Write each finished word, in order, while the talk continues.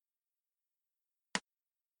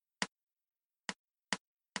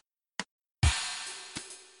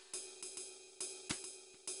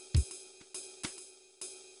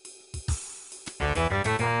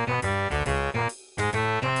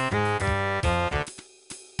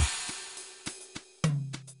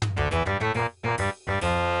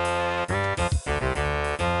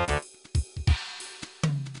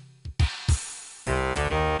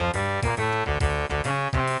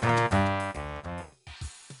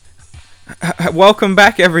Welcome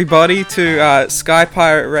back, everybody, to Sky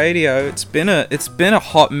Pirate Radio. It's been a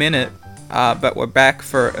hot minute, but we're back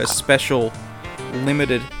for a special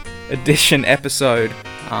limited edition episode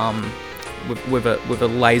with a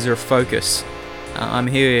laser focus. I'm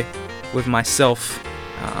here with myself.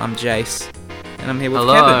 I'm Jace, and I'm here with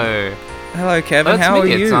Kevin. Hello, Kevin. How are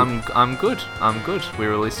you? I'm good. We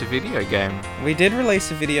released a video game. We did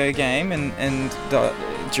release a video game, and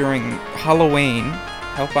during Halloween.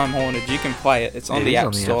 Help I'm Haunted. You can play it. It's on the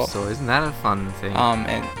App Store. Isn't that a fun thing?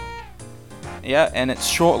 And it's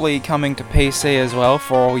shortly coming to PC as well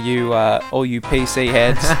for all you PC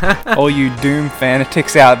heads, all you Doom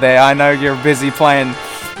fanatics out there. I know you're busy playing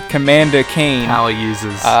Commander Keen. Power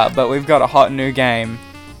users. But we've got a hot new game.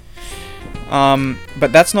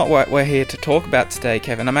 But that's not what we're here to talk about today,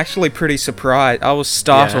 Kevin. I'm actually pretty surprised. I was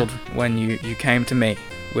startled when you came to me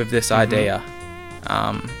with this idea.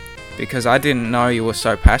 Because I didn't know you were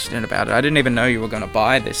so passionate about it. I didn't even know you were going to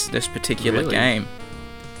buy this particular game.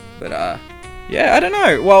 But, I don't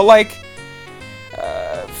know. Well, like,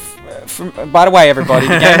 by the way, everybody,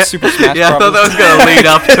 the game's Super Smash Bros. I thought that was going to lead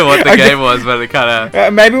up to what the game was, but it kind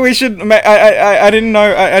of... maybe we should... I didn't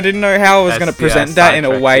know how I was going to present that in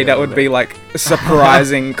a way that would be, like, a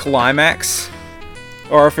surprising climax.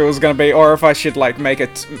 Or if it was going to be... Or if I should, like, make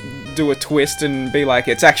it... do a twist and be like,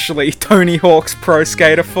 it's actually Tony Hawk's Pro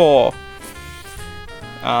Skater 4.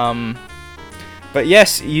 But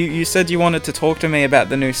yes, you said you wanted to talk to me about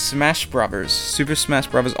the new Smash Brothers, Super Smash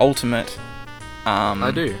Brothers Ultimate.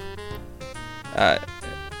 I do.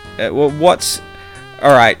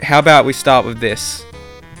 Alright, how about we start with this?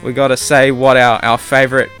 We gotta say what our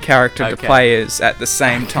favourite character to play is at the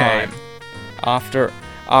same time. After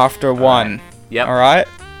one. Right. Yep. Alright?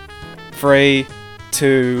 3,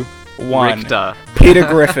 2, 1. Richter. Peter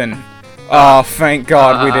Griffin. Oh, thank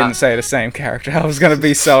God we didn't say the same character. I was going to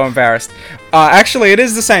be so embarrassed. Actually, it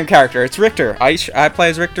is the same character. It's Richter. I play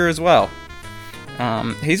as Richter as well.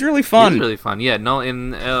 He's really fun. He's really fun. Yeah. Normally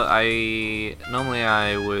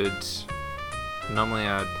I would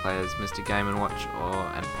play as Mr. Game and Watch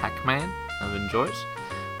and Pac-Man. I've enjoyed it,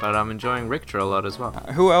 but I'm enjoying Richter a lot as well.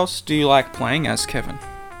 Who else do you like playing as, Kevin?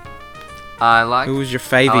 Who was your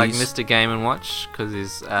favies? I like Mr. Game & Watch because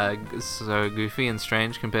he's so goofy and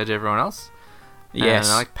strange compared to everyone else. Yes.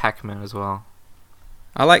 And I like Pac-Man as well.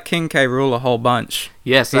 I like King K. Rool a whole bunch.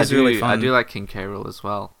 Yes, he's really fun. I do like King K. Rool as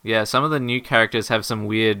well. Yeah, some of the new characters have some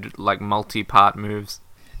weird, like, multi-part moves.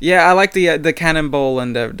 Yeah, I like the cannonball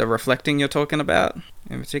and the reflecting you're talking about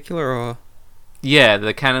in particular, or... Yeah,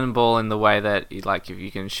 the cannonball in the way that, like, if you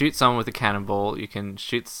can shoot someone with a cannonball, you can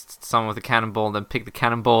shoot someone with a cannonball, then pick the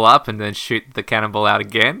cannonball up and then shoot the cannonball out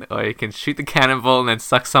again. Or you can shoot the cannonball and then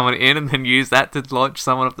suck someone in and then use that to launch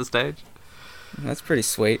someone off the stage. That's pretty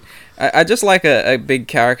sweet. I just like a big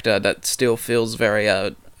character that still feels very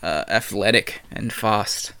athletic and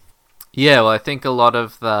fast. Yeah, well, I think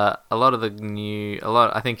I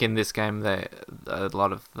think in this game a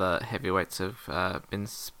lot of the heavyweights have been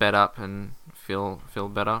sped up and feel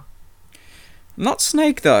better. Not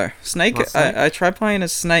Snake though. Snake. I tried playing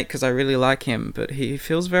as Snake because I really like him, but he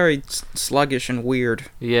feels very sluggish and weird.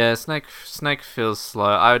 Yeah, Snake feels slow.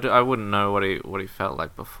 I wouldn't know what he felt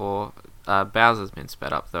like before. Bowser's been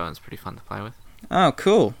sped up though, and it's pretty fun to play with. Oh,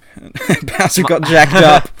 cool. Bowser got jacked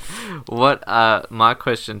up. What my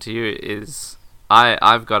question to you is,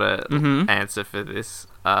 I've got a answer for this.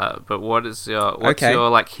 But what's your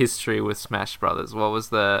like history with Smash Brothers? What was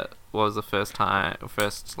the first time?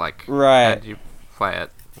 How did you play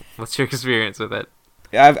it? What's your experience with it?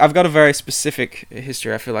 I've got a very specific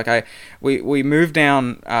history. I feel like we moved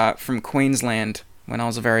down from Queensland when I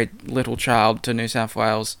was a very little child to New South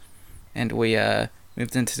Wales, and we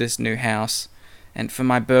moved into this new house. And for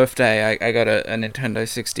my birthday, I got a Nintendo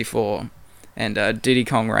 64 and Diddy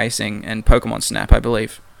Kong Racing and Pokemon Snap, I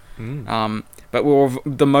believe. But we were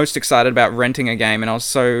the most excited about renting a game, and I was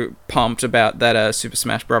so pumped about that Super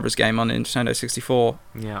Smash Bros. Game on Nintendo 64.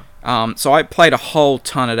 Yeah. So I played a whole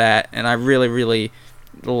ton of that, and I really, really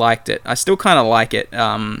liked it. I still kind of like it,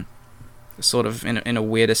 sort of in a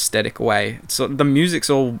weird aesthetic way. So the music's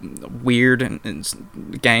all weird, and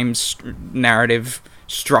the game's narrative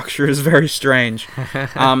structure is very strange.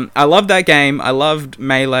 I loved that game. I loved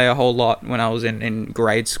Melee a whole lot when I was in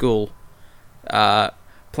grade school.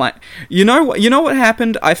 You know what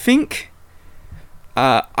happened? I think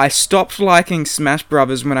I stopped liking Smash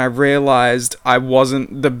Brothers when I realized I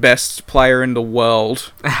wasn't the best player in the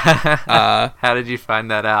world. How did you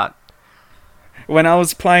find that out? When I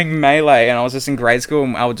was playing Melee and I was just in grade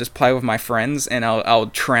school, I would just play with my friends and I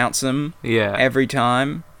would trounce them every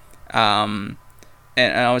time. And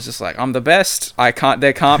and I was just like, I'm the best. There can't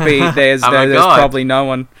be. There's Oh my there's God. probably no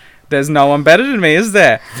one. There's no one better than me, is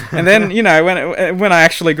there? And then, you know, when I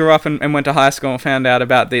actually grew up and went to high school and found out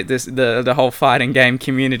about the whole fighting game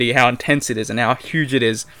community, how intense it is and how huge it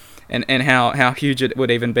is, and how huge it would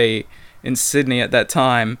even be in Sydney at that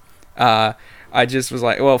time, I just was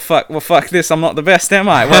like, well, fuck this. I'm not the best, am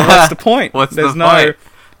I? Well, what's the point? What's There's the no. point?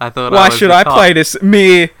 I thought. Why I was should the I top. play this?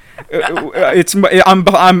 Me.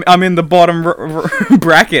 I'm in the bottom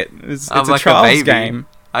bracket. It's I'm a like a child's baby. game.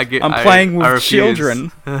 I get. I'm playing with refuse.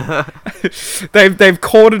 children. They've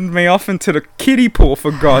cordoned me off into the kiddie pool, for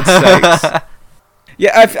God's sakes.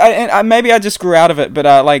 Yeah, I maybe I just grew out of it, but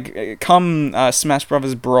like come Smash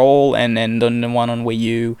Brothers Brawl and the one on Wii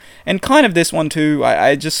U and kind of this one too,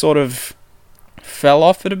 I just sort of fell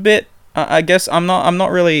off it a bit. I guess I'm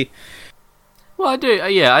not really. Well, I do.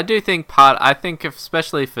 Yeah, I do think I think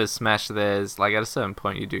especially for Smash, there's like at a certain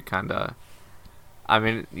point you do kind of. I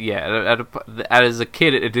mean, yeah. As a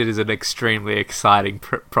kid, it is an extremely exciting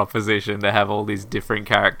proposition to have all these different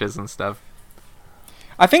characters and stuff.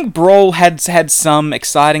 I think Brawl had some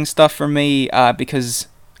exciting stuff for me because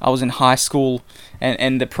I was in high school,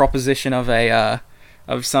 and the proposition of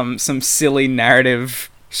of some silly narrative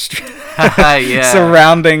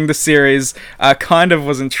surrounding the series kind of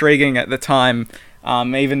was intriguing at the time,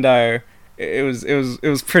 even though it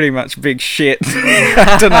was pretty much big shit.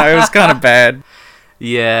 I don't know, it was kind of bad.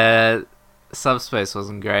 Yeah, Subspace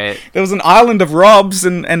wasn't great. There was an island of Robs,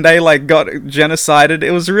 and they like got genocided. It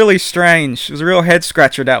was really strange. It was a real head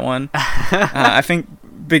scratcher, that one. I think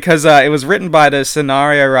because it was written by the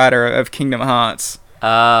scenario writer of Kingdom Hearts.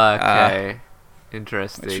 Okay.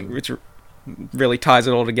 Interesting. Which really ties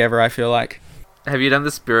it all together, I feel like. Have you done the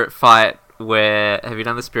spirit fight where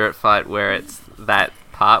it's that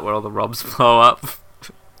part where all the Robs blow up?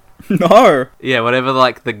 No. Yeah, whatever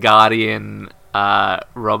like the Guardian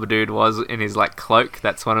Rob dude was in his like cloak,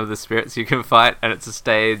 that's one of the spirits you can fight, and it's a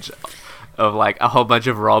stage of like a whole bunch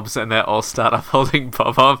of Robs and they all start up holding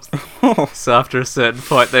bombs. So after a certain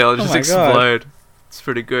point they all just explode. God. It's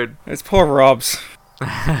pretty good. It's poor Robs.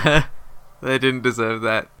 They didn't deserve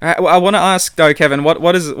that. I want to ask though, Kevin,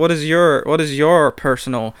 what is your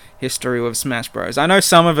personal history with Smash Bros? I know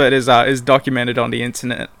some of it is documented on the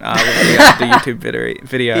internet with the YouTube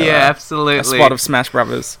video. Yeah, absolutely. A spot of Smash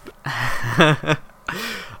Brothers.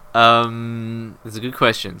 It's a good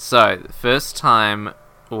question. So the first time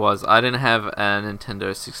was I didn't have a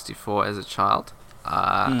Nintendo 64 as a child. But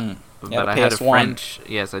I had a friend.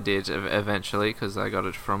 Yes, I did eventually because I got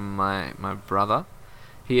it from my brother.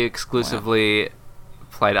 He exclusively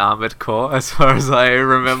played Armored Core, as far as I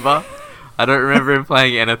remember. I don't remember him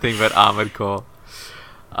playing anything but Armored Core.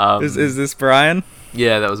 Is this Brian?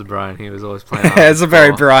 Yeah, that was Brian. He was always playing Armored It's a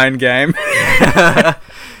very Brian game.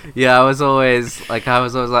 Yeah, I was always like,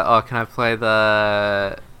 oh, can I play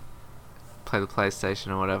the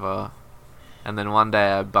PlayStation or whatever? And then one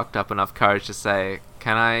day I bucked up enough courage to say,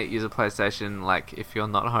 can I use a PlayStation, like, if you're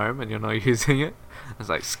not home and you're not using it? I was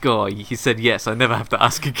like, score. He said yes. I never have to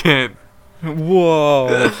ask again.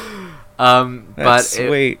 Whoa. But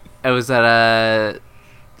sweet. It was at a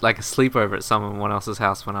sleepover at someone else's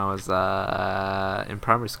house when I was in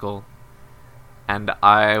primary school, and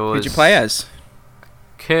I was. Who'd you play as?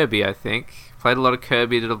 Kirby, I think. Played a lot of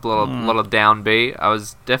Kirby. Did a lot of down B. I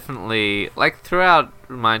was definitely like throughout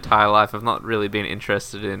my entire life. I've not really been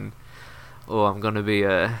interested in. Oh, I'm gonna be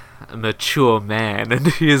a mature man, and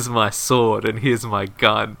here's my sword, and here's my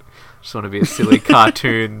gun. Just want to be a silly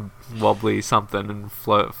cartoon, wobbly something, and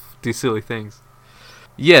do silly things.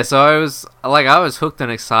 Yeah, so I was hooked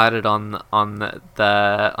and excited on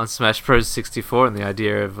Smash Bros. 64 and the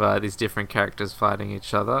idea of these different characters fighting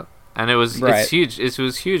each other, and it's huge. It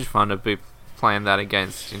was huge fun to be playing that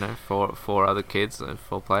against four other kids,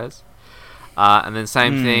 4 players, and then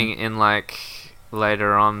same thing in like.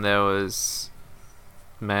 Later on, there was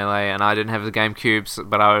Melee, and I didn't have the GameCube,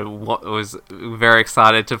 but I was very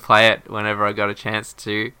excited to play it whenever I got a chance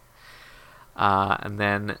to. And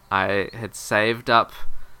then I had saved up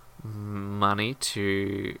money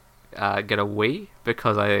to get a Wii,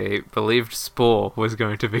 because I believed Spore was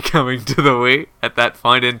going to be coming to the Wii at that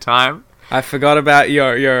point in time. I forgot about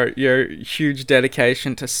your huge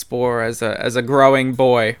dedication to Spore as a growing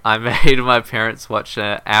boy. I made my parents watch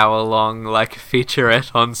an hour-long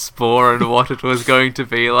featurette on Spore and what it was going to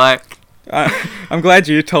be like. I'm glad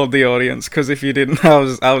you told the audience, because if you didn't, I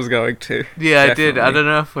was going to. Yeah, definitely. I did. I don't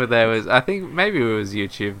know if there was. I think maybe it was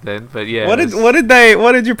YouTube then, but yeah. What did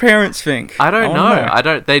your parents think? I don't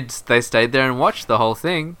know. They stayed there and watched the whole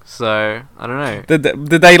thing, so I don't know.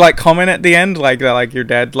 Did they comment at the end, like your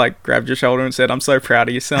dad grabbed your shoulder and said, "I'm so proud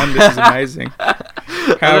of you, son. This is amazing."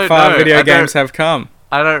 how far video games have come.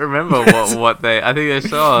 I don't remember what they. I think they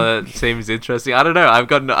saw. It seems interesting. I don't know.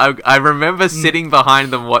 I remember sitting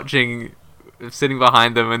behind them, and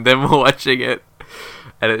then watching it,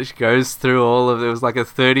 and it goes through all of. It was like a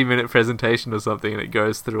 30-minute presentation or something, and it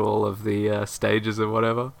goes through all of the stages and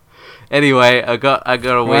whatever. Anyway, I got a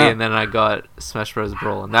Wii, and then I got Smash Bros.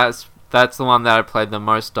 Brawl, and that's the one that I played the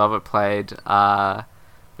most of. I played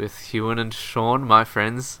with Ewan and Sean, my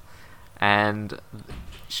friends, and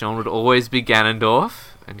Sean would always be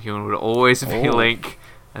Ganondorf, and Ewan would always be Link,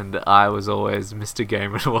 and I was always Mr.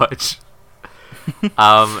 Game & Watch.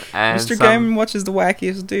 And Mr. Game & Watch is the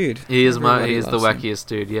wackiest dude. He is the wackiest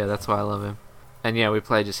dude. Yeah, that's why I love him. And yeah, we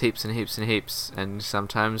played just heaps and heaps and heaps, and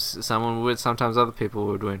sometimes someone would, sometimes other people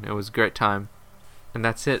would win. It was a great time. And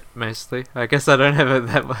that's it, mostly. I guess I don't have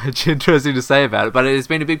that much interesting to say about it, but it's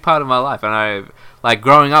been a big part of my life, and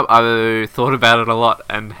growing up, I thought about it a lot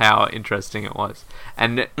and how interesting it was.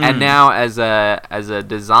 And now as a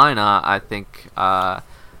designer, I think I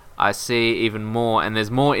see even more, and there's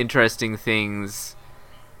more interesting things.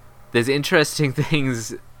 There's interesting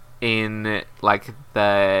things in like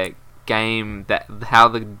the game, that how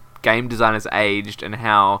the game designers aged, and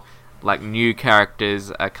how like new characters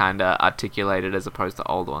are kind of articulated as opposed to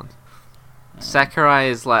old ones. Sakurai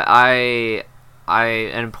is like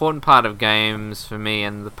an important part of games for me,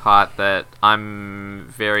 and the part that I'm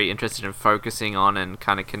very interested in focusing on and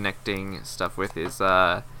kind of connecting stuff with is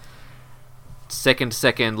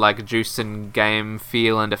second like juice and game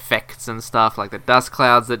feel and effects and stuff, like the dust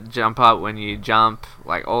clouds that jump up when you jump,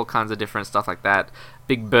 like all kinds of different stuff like that.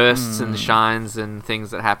 Big bursts and shines and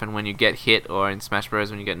things that happen when you get hit, or in Smash Bros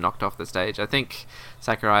when you get knocked off the stage. I think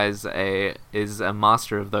Sakurai is a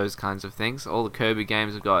master of those kinds of things. All the Kirby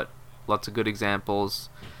games have got lots of good examples,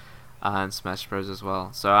 and Smash Bros as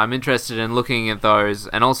well. So I'm interested in looking at those,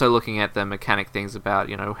 and also looking at the mechanic things about,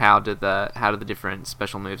 you know, how do the different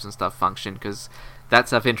special moves and stuff function, because that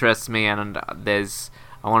stuff interests me. And I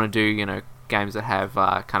want to do, you know, games that have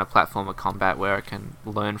kind of platformer combat where I can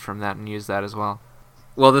learn from that and use that as well.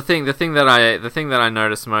 Well, the thing that I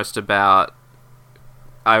noticed most about,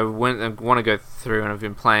 I want to go through, and I've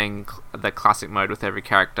been playing the classic mode with every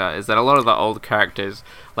character, is that a lot of the old characters,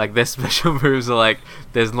 like their special moves are like,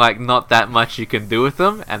 there's like not that much you can do with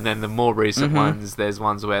them, and then the more recent ones, there's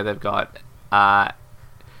ones where they've got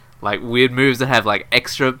like weird moves that have like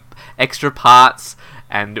extra parts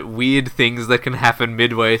and weird things that can happen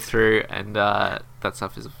midway through, and that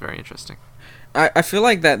stuff is very interesting. I feel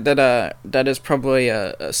like that is probably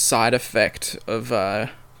a side effect of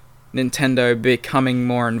Nintendo becoming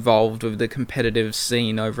more involved with the competitive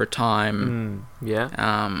scene over time.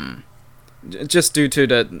 Just due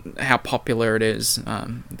to how popular it is,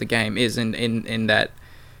 the game is in that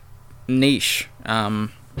niche.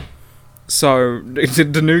 So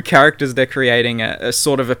the new characters they're creating are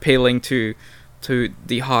sort of appealing to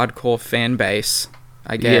the hardcore fan base,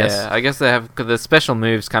 I guess. Yeah, I guess they have, cause the special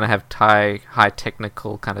moves kind of have high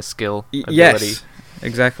technical kind of skill ability. Yes,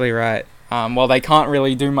 exactly right. Well, they can't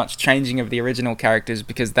really do much changing of the original characters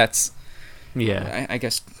because that's, I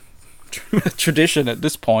guess, tradition at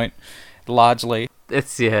this point, largely.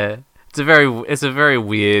 It's a very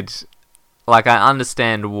weird. Like, I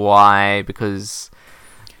understand why, because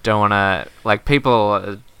don't want to, like,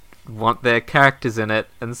 people want their characters in it,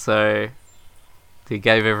 and so he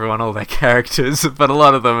gave everyone all their characters, but a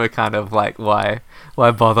lot of them are kind of like, why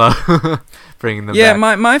bother bringing them back? Yeah,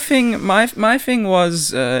 my thing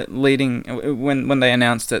was leading when they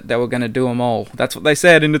announced that they were going to do them all. That's what they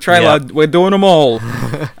said in the trailer. Yep. We're doing them all.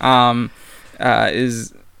 I'm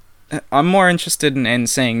more interested in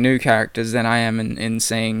seeing new characters than I am in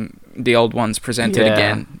seeing the old ones presented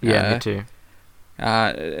again. Yeah, me too.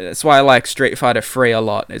 That's why I like Street Fighter 3 a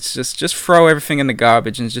lot. It's just throw everything in the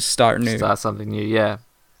garbage and just start new. Start something new, yeah.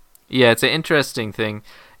 Yeah, it's an interesting thing.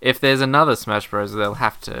 If there's another Smash Bros,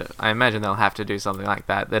 I imagine they'll have to do something like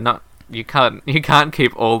that. You can't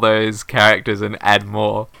keep all those characters and add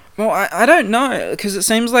more. Well, I don't know, because it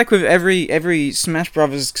seems like with every Smash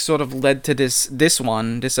Brothers sort of led to this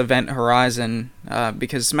Event Horizon,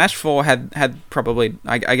 because Smash 4 had probably,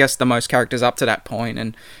 I guess, the most characters up to that point,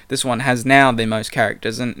 and this one has now the most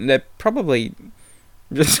characters, and they're probably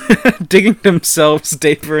just digging themselves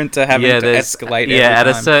deeper into having to escalate. Yeah,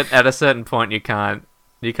 every time. At a certain point, you can't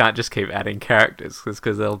just keep adding characters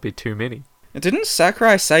because there'll be too many. Didn't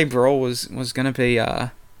Sakurai say Brawl was gonna be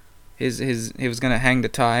he was gonna hang the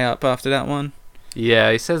tie up after that one?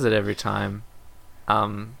 Yeah, he says it every time.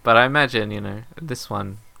 But I imagine, this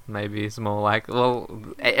one maybe is more like,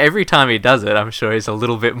 well, every time he does it, I'm sure he's a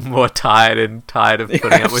little bit more tired of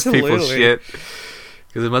putting up with people's shit.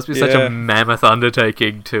 Because it must be such a mammoth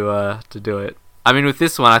undertaking to do it. I mean, with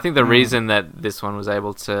this one, I think the reason that this one was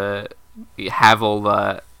able to have all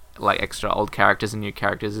the like extra old characters and new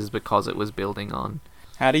characters is because it was building on.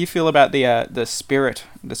 How do you feel about the spirit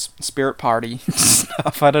party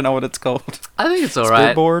stuff? I don't know what it's called. I think it's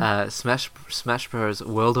alright. Smash Bros.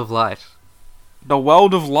 World of Light. The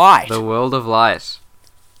World of Light. The World of Light.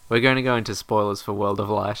 We're going to go into spoilers for World of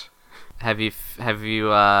Light. Have you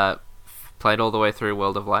played all the way through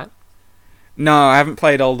World of Light? No, I haven't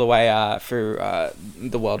played all the way through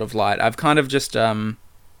the World of Light. I've kind of just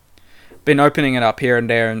been opening it up here and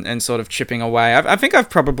there and sort of chipping away. I think I've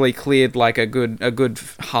probably cleared like a good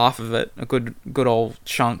half of it, a good old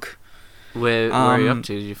chunk. Where are you up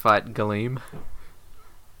to? Did you fight Galeem?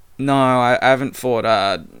 No, I haven't fought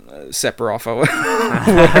Sephiroth or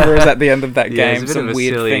whatever is at the end of that game. He's a bit of a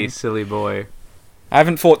weird silly boy. I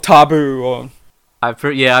haven't fought Taboo or. I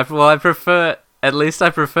prefer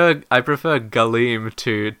Galeem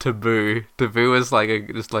to Taboo. Taboo is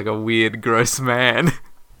just like a weird, gross man.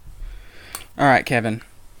 All right, Kevin.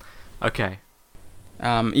 Okay.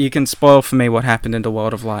 You can spoil for me what happened in the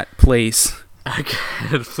World of Light, please.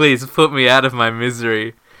 Okay, please put me out of my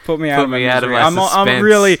misery. Put me out of my suspense. I'm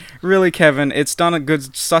really, Kevin. It's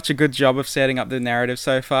done such a good job of setting up the narrative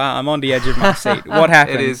so far. I'm on the edge of my seat. What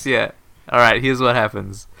happened? It is, yeah. All right, here's what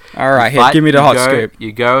happens. All right, give me the hot scoop.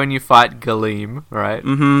 You go and you fight Galeem, right?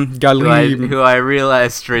 Mm-hmm. Galeem. Who I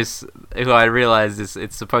realized is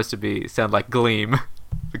it's supposed to sound like Gleam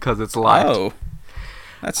because it's light. Oh,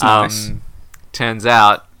 that's nice. Turns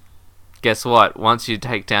out, guess what? Once you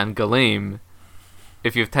take down Galeem,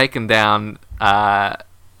 if you've taken down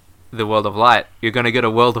the World of Light, you're going to get a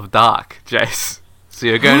World of Dark, Jace. So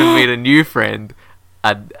you're going to meet a new friend,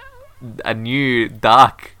 a new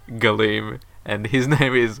Dark Galeem, and his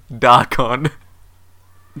name is Darkon.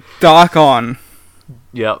 Darkon.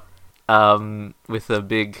 Yep. With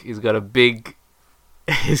he's got a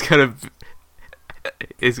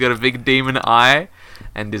big demon eye,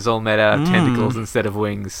 and is all made out of tentacles instead of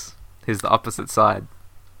wings. He's the opposite side.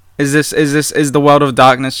 Is the World of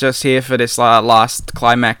Darkness just here for this last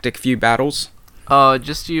climactic few battles? Oh,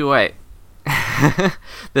 just you wait.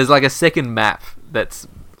 There's like a second map that's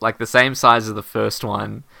like the same size as the first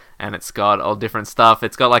one, and it's got all different stuff.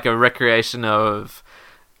 It's got like a recreation of,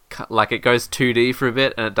 like, it goes 2D for a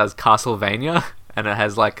bit, and it does Castlevania, and it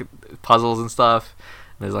has like puzzles and stuff.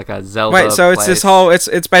 There's like a Zelda. Wait, so it's this whole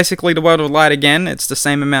it's basically the World of Light again. It's the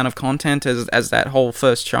same amount of content as that whole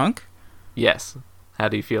first chunk. Yes. How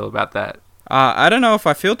do you feel about that? I don't know if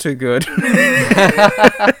I feel too good.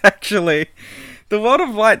 Actually, the World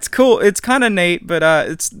of Light's cool. It's kind of neat, but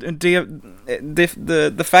it's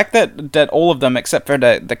the fact that all of them except for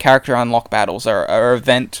the character unlock battles are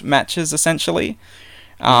event matches essentially,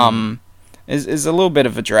 is a little bit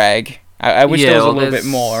of a drag. I wish there was a little bit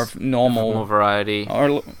more normal, variety.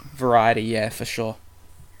 Or variety, yeah, for sure.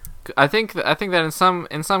 I think that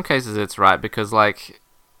in some cases it's right, because like,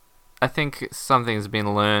 I think something's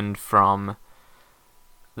been learned from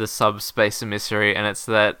the Subspace Emissary, and it's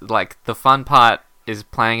that like the fun part is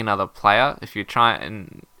playing another player. If you try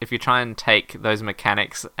and take those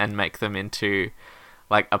mechanics and make them into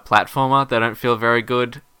like a platformer, they don't feel very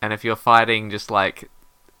good. And if you're fighting just like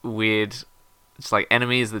weird, just like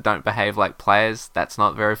enemies that don't behave like players, that's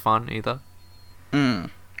not very fun either.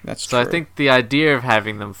 That's true. So I think the idea of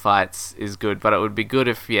having them fights is good, but it would be good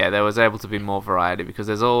if there was able to be more variety, because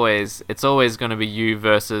it's always going to be you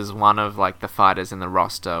versus one of like the fighters in the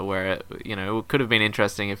roster, where it could have been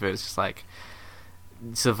interesting if it was just like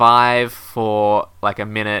survive for like a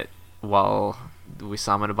minute while we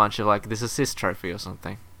summon a bunch of like this assist trophy or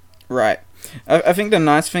something. Right. I think the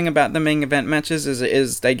nice thing about them being event matches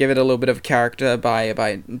is they give it a little bit of character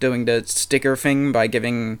by doing the sticker thing, by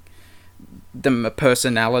giving them a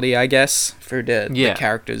personality, I guess, for the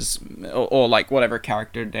characters, or like whatever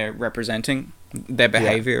character they're representing, their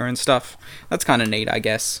behavior and stuff. That's kind of neat, I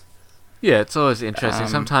guess. Yeah, it's always interesting.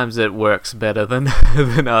 Sometimes it works better than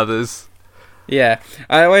others. Yeah,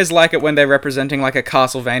 I always like it when they're representing like a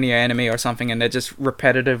Castlevania enemy or something, and they're just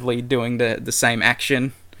repetitively doing the same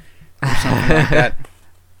action or something like that.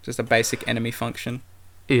 Just a basic enemy function.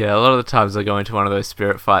 Yeah, a lot of the times I go into one of those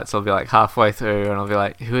spirit fights, I'll be like halfway through and I'll be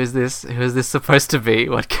like, who is this? Who is this supposed to be?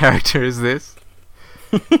 What character is this?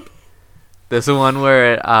 There's the one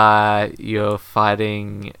where you're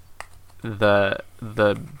fighting the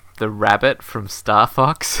rabbit from Star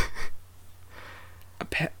Fox.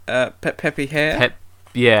 Peppy Hair?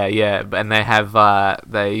 Yeah, and they have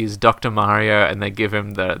they use Dr. Mario and they give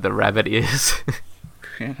him the rabbit ears.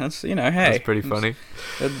 Yeah, that's, hey. That's pretty funny.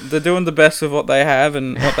 They're doing the best with what they have,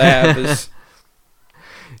 and what they have is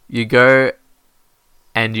you go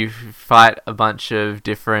and you fight a bunch of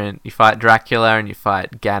different. You fight Dracula and you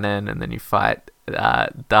fight Ganon, and then you fight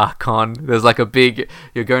Darkon. There's like a big.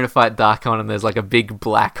 You're going to fight Darkon, and there's like a big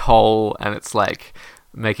black hole, and it's like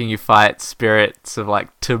making you fight spirits of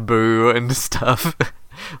like Taboo and stuff,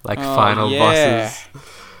 like final bosses.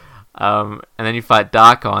 And then you fight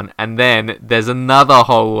Darkon, and then there's another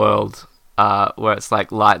whole world where it's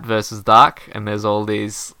like light versus dark, and there's all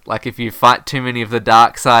these, like, if you fight too many of the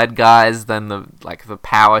dark side guys, then the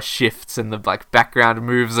power shifts and the like background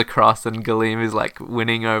moves across, and Galeem is like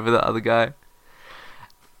winning over the other guy.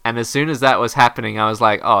 And as soon as that was happening, I was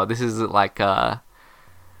like, oh, this is like you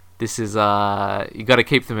got to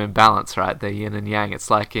keep them in balance, right? The yin and yang. It's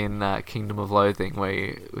like in Kingdom of Loathing,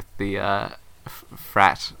 where with the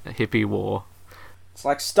frat hippie war. It's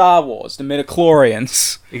like Star Wars, the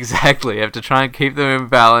midichlorians. Exactly. You have to try and keep them in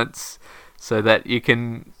balance so that you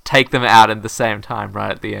can take them out at the same time,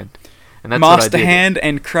 right at the end. And that's Master Hand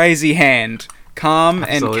and Crazy Hand. Calm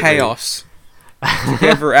and chaos.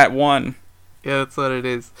 Together at one. Yeah, that's what it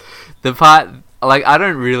is. The part, like, I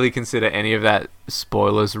don't really consider any of that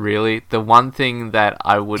spoilers, really. The one thing that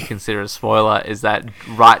I would consider a spoiler is that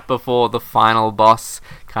right before the final boss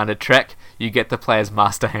kind of trek, you get to play as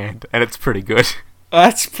Master Hand, and it's pretty good.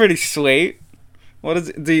 That's pretty sweet. What is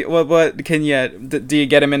it? Do you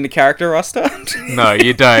get him in the character roster? No,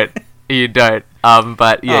 you don't. You don't.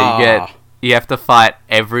 But yeah, you have to fight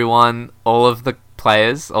everyone, all of the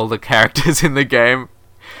players, all the characters in the game.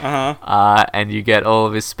 And you get all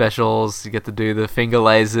of his specials. You get to do the finger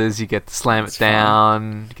lasers. You get to slam it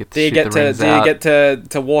down. You get to shoot the rings out. Do you get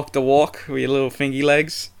to walk the walk with your little fingy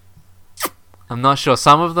legs? I'm not sure.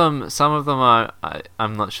 Some of them are.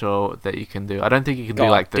 I'm not sure that you can do. I don't think you can do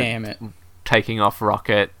like the taking off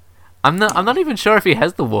rocket. I'm not even sure if he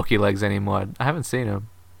has the walkie legs anymore. I haven't seen him.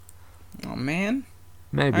 Oh man,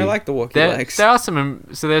 maybe I like the walkie legs. There are some.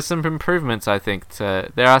 So there's some improvements. I think there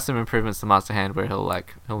are some improvements to Master Hand where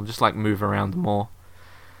he'll just like move around more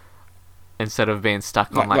instead of being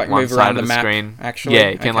stuck on like one side of the screen. Actually,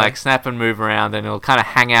 yeah, you can like snap and move around, and it'll kind of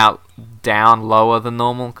hang out down lower than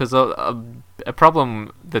normal because. A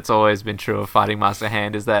problem that's always been true of fighting Master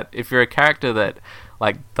Hand is that if you're a character that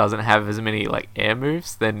like doesn't have as many like air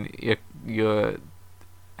moves, then you're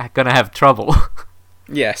gonna have trouble.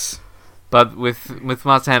 Yes. But with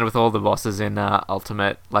Master Hand, with all the bosses in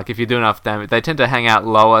Ultimate, like if you do enough damage, they tend to hang out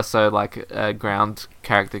lower, so like a ground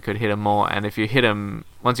character could hit them more. And if you hit them,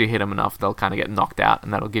 once you hit them enough, they'll kind of get knocked out,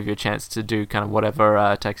 and that'll give you a chance to do kind of whatever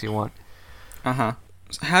attacks you want.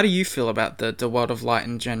 How do you feel about the World of Light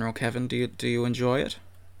in general, Kevin? Do you enjoy it?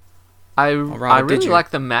 I really like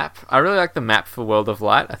the map. I really like the map for World of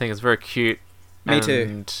Light. I think it's very cute. Me too.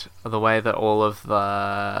 And the way that all of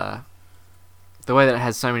the way that it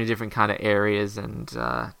has so many different kind of areas and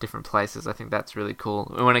different places, I think that's really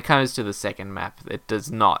cool. When it comes to the second map, it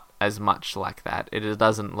does not as much like that. It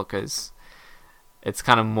doesn't look as... It's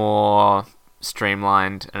kind of more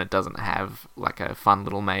streamlined, and it doesn't have like a fun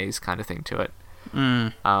little maze kind of thing to it.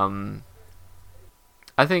 I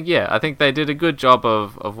think they did a good job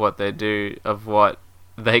of what they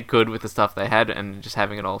could with the stuff they had, and just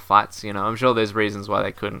having it all fights. You know, I'm sure there's reasons why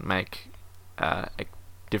they couldn't make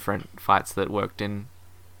different fights that worked in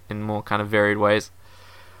more kind of varied ways.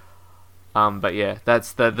 But yeah,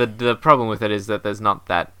 that's the problem with it is that there's not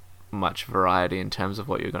that much variety in terms of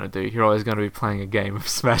what you're going to do. You're always going to be playing a game of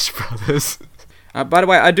Smash Brothers. By the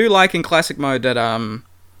way, I do like in classic mode that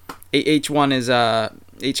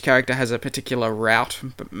each character has a particular route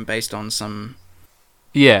based on some.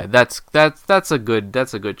 Yeah, that's a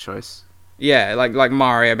good choice. Yeah, like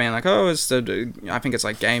Mario being like, I think it's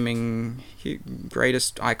like gaming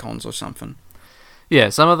greatest icons or something. Yeah,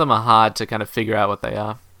 some of them are hard to kind of figure out what they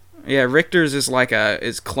are. Yeah, Richter's is like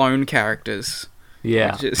is clone characters.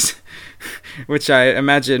 Yeah, which I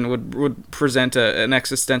imagine would present an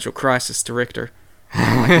existential crisis to Richter.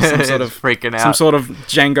 Like some sort of freaking out, some sort of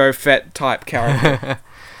Django Fett type character.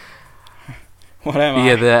 What am I?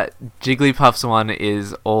 Yeah, the Jigglypuff's one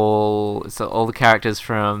is all the characters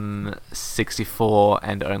from 64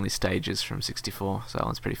 and only stages from 64. So that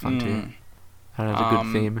one's pretty fun too. I don't have a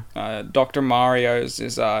good theme. Dr. Mario's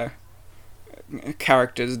is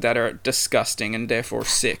characters that are disgusting and therefore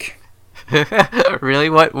sick. Really?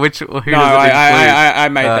 What? Who does it include? I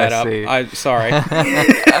made that up. Sorry.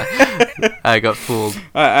 I got fooled.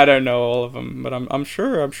 I don't know all of them, but I'm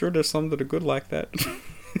sure there's some that are good like that.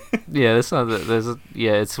 Yeah, it's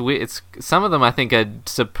weird. It's some of them I think are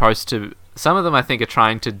supposed to. Some of them I think are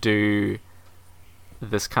trying to do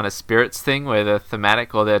this kind of spirits thing where they're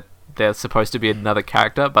thematic or they're supposed to be another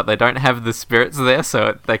character, but they don't have the spirits there,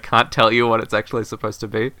 so they can't tell you what it's actually supposed to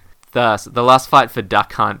be. The last fight for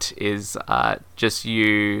Duck Hunt is just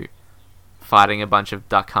you fighting a bunch of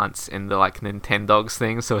duck hunts in the like Nintendogs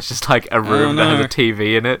thing, so it's just like a room that has a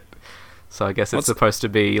TV in it. So I guess it's supposed to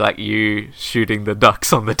be like you shooting the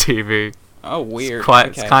ducks on the TV. Oh, weird.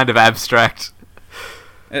 It's kind of abstract.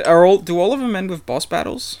 Do all of them end with boss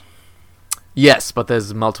battles? Yes, but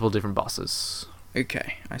there's multiple different bosses.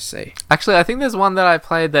 Okay, I see. Actually, I think there's one that I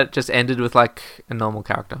played that just ended with like a normal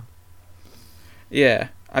character. Yeah,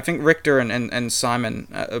 I think Richter and Simon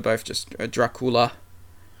are both just Dracula.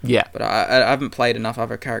 Yeah. But I haven't played enough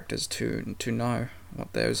other characters to know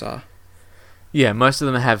what those are. Yeah, most of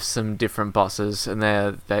them have some different bosses, and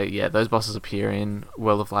those bosses appear in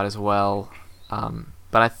World of Light as well.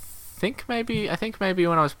 But I think maybe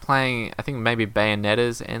when I was playing, I think maybe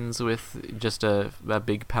Bayonetta's ends with just a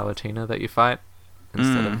big Palatina that you fight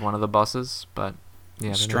instead of one of the bosses. But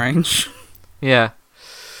yeah, strange. Yeah,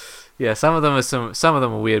 some of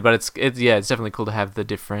them are weird, but it's definitely cool to have the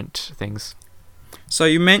different things. So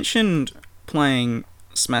you mentioned playing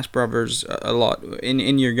Smash Brothers a lot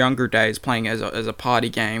in your younger days, playing as a party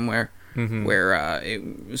game where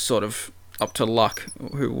it was sort of up to luck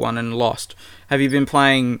who won and lost. Have you been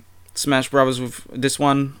playing Smash Brothers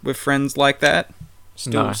with friends like that?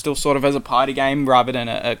 Still sort of as a party game rather than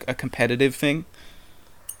a competitive thing?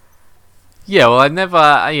 Yeah, well, I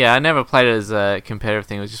never played it as a competitive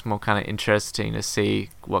thing. It was just more kind of interesting to see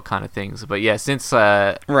what kind of things. But yeah, since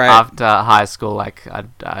after high school, like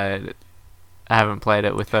I haven't played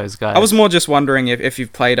it with those guys. I was more just wondering if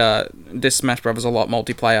you've played this Smash Brothers a lot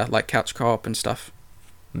multiplayer, like couch co-op and stuff.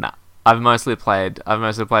 Nah, I've mostly played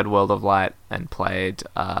World of Light and played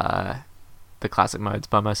the classic modes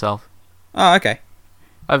by myself. Oh, okay.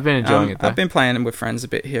 I've been enjoying it though. I've been playing them with friends a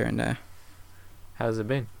bit here and there. How's it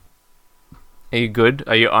been? Are you good?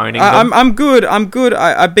 Are you owning them? I'm good.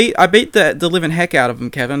 I beat the living heck out of them,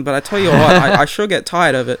 Kevin. But I tell you what, I sure get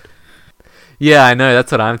tired of it. Yeah, I know.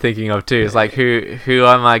 That's what I'm thinking of too. It's like who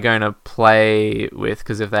am I going to play with?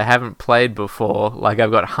 Because if they haven't played before, like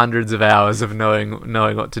I've got hundreds of hours of knowing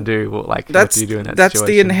what to do. What do you do in that that's situation?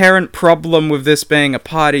 the inherent problem with this being a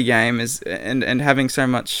party game and having so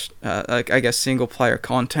much I guess single player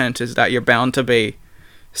content is that you're bound to be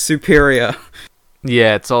superior.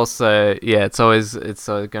 Yeah, it's always going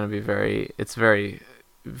to be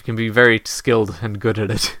you can be very skilled and good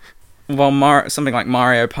at it. Well, something like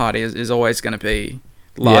Mario Party is always going to be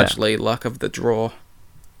largely luck of the draw.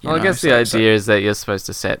 I guess the idea is that you're supposed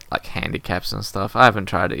to set like handicaps and stuff. I haven't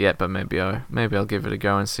tried it yet, but maybe I'll give it a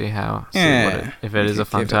go and see if it is a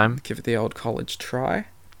fun time. Give it the old college try.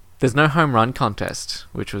 There's no home run contest,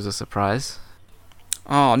 which was a surprise.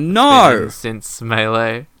 Oh no! Since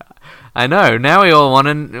Melee. I know. Now we all want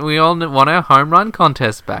our home run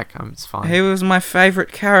contest back. It's fine. He was my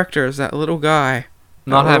favourite character as that little guy.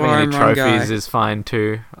 Not having any trophies is fine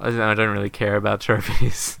too. I don't really care about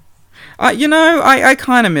trophies. I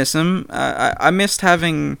kind of miss them. I missed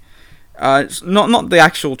having, not the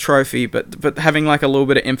actual trophy, but having like a little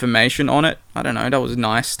bit of information on it. I don't know. That was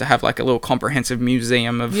nice to have like a little comprehensive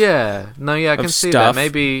museum of. Yeah. No. Yeah. I can see that.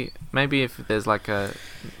 Maybe if there's like I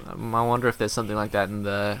wonder if there's something like that in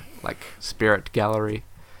the like spirit gallery.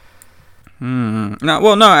 No.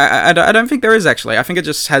 Well, no. I don't think there is actually. I think it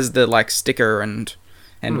just has the like sticker and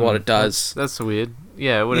what it does. That's weird.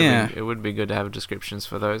 Yeah, it would be good to have descriptions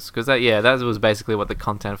for those because that was basically what the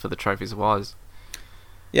content for the trophies was.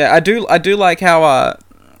 Yeah, I do like how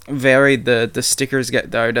varied the stickers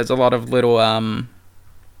get though. There's a lot of little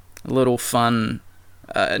fun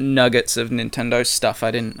nuggets of Nintendo stuff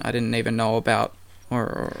I didn't even know about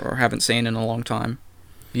or haven't seen in a long time.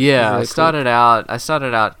 Yeah, really I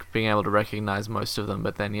started out being able to recognize most of them,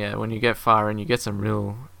 but then when you get far in, you get some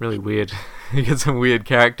really weird, you get some weird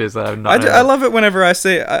characters that I've not. I love it whenever I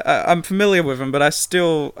see. I'm familiar with them, but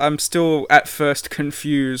I'm still at first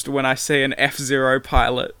confused when I see an F-Zero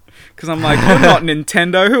pilot because I'm like, you're not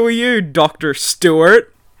Nintendo. Who are you, Dr.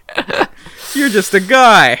 Stewart? You're just a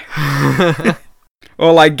guy.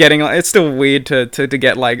 Or like getting it's still weird to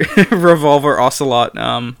get like Revolver Ocelot.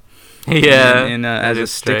 As a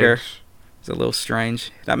sticker. Strange. It's a little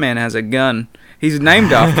strange. That man has a gun. He's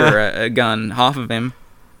named after a gun, half of him.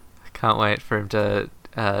 I can't wait for him to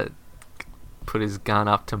put his gun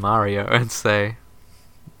up to Mario and say,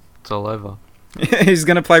 it's all over. He's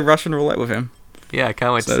going to play Russian roulette with him. Yeah, I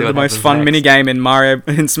can't wait to see what the most fun next. minigame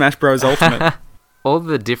in Smash Bros. Ultimate. All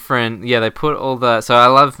the different... Yeah, they put all the... So I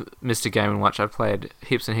love Mr. Game & Watch. I played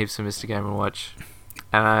heaps and heaps of Mr. Game & Watch.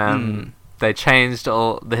 They changed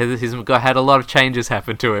all... He's had a lot of changes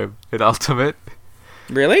happen to him in Ultimate.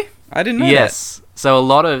 Really? I didn't know Yes.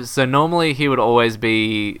 So normally he would always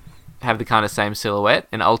have the kind of same silhouette.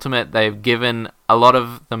 In Ultimate, they've given a lot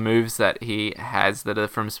of the moves that he has that are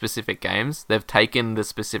from specific games. They've taken the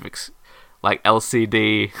specific like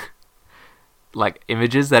LCD like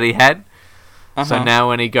images that he had. So now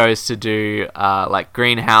when he goes to do like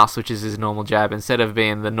Greenhouse, which is his normal jab, instead of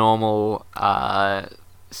being the normal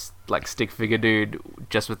like stick figure dude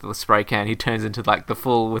just with the spray can, he turns into like the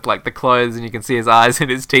full with like the clothes, and you can see his eyes and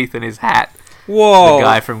his teeth and his hat. Whoa! The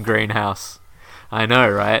guy from Greenhouse. I know,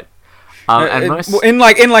 right? In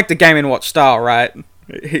the Game & Watch style, right?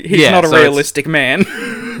 He's not a realistic man.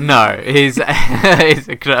 No, he's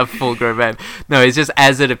a full grown man. No, he's just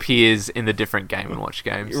as it appears in the different Game & Watch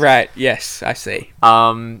games. Right. Yes, I see.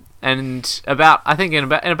 And I think in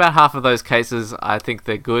about half of those cases, I think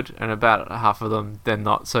they're good, and about half of them they're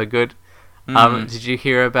not so good. Did you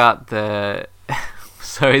hear about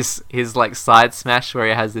so his like side smash where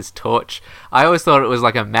he has this torch? I always thought it was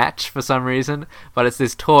like a match for some reason, but it's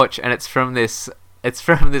this torch, and it's from this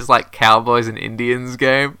like Cowboys and Indians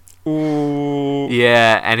game. Ooh.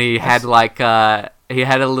 Yeah, and he had like he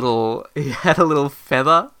had a little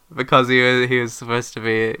feather because he was supposed to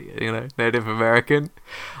be, Native American.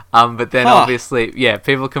 But then obviously,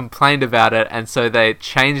 people complained about it, and so they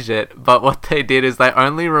changed it. But what they did is they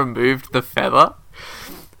only removed the feather.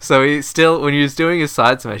 So he still, when he was doing his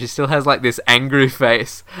side smash, he still has like this angry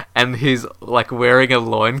face, and he's like wearing a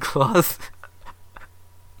loincloth.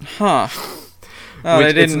 Huh. Oh,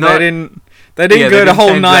 they didn't go the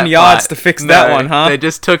whole 9 yards to fix that one, huh? They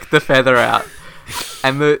just took the feather out.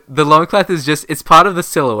 And the loincloth is it's part of the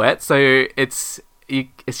silhouette, so he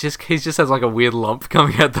just has like a weird lump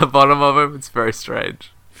coming out the bottom of him. It's very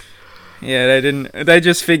strange. Yeah, they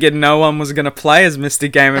just figured no one was going to play as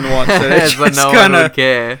Mr. Game & Watch, so they just one would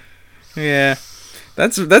care. Yeah.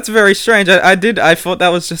 That's very strange. I thought that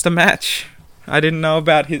was just a match. I didn't know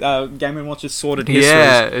about his Game & Watch's sordid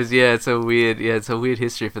history. It's a weird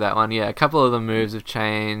history for that one. Yeah, a couple of the moves have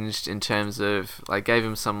changed in terms of like gave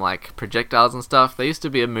him some like projectiles and stuff. There used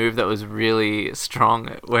to be a move that was really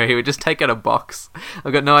strong where he would just take out a box.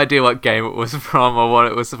 I've got no idea what game it was from or what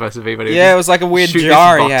it was supposed to be, but it was like a weird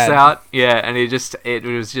jar he had. Out. Yeah, and it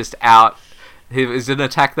was just out. It was an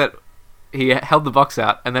attack that he held the box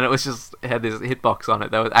out, and then it had this hitbox on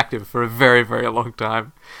it that was active for a very, very long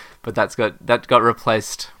time. But that got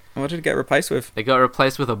replaced. What did it get replaced with? It got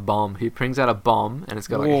replaced with a bomb. He brings out a bomb, and it's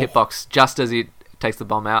got like a hitbox just as he takes the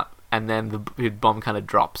bomb out, and then the bomb kind of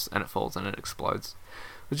drops, and it falls, and it explodes.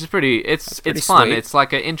 Which is pretty... It's fun. Sweet. It's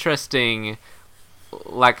like an interesting...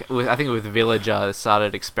 Like, I think with Villager,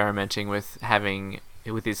 started experimenting with having...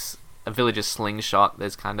 With this a Villager slingshot,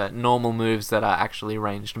 there's kind of normal moves that are actually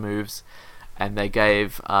ranged moves, and they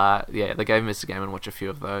gave Mr. Game & Watch a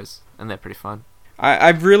few of those, and they're pretty fun. I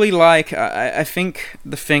really like... I think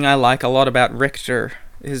the thing I like a lot about Richter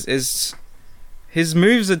is his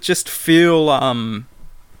moves that just feel...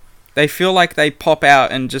 they feel like they pop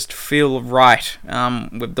out and just feel right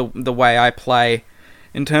with the way I play.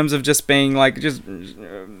 In terms of just being like...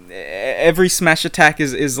 every smash attack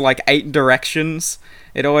is like 8 directions.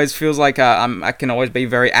 It always feels like I can always be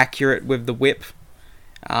very accurate with the whip.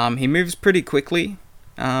 He moves pretty quickly.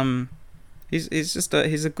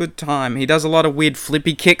 He's a good time. He does a lot of weird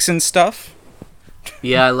flippy kicks and stuff.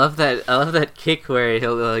 Yeah, I love that kick where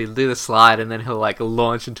he'll do the slide and then he'll like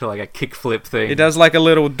launch into like a kick flip thing. He does like a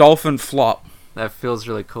little dolphin flop. That feels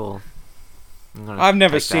really cool. I've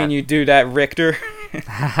never seen you do that, Richter.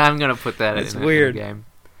 I'm gonna put that in the game.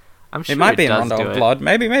 I'm sure it might be in Rondo of Blood.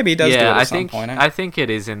 Maybe he does do it at some point. I think it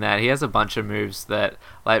is in that. He has a bunch of moves that,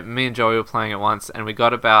 like, me and Joey were playing it once, and we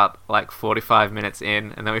got about, like, 45 minutes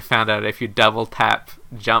in, and then we found out if you double tap,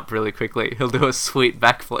 jump really quickly, he'll do a sweet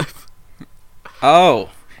backflip.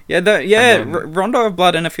 Oh. Rondo of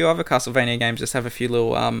Blood and a few other Castlevania games just have a few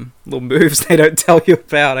little moves they don't tell you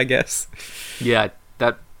about, I guess. Yeah,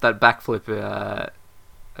 that backflip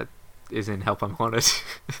is in Help I'm Haunted.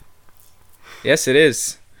 Yes, it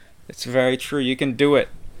is. It's very true. You can do it,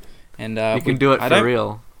 and you can do it for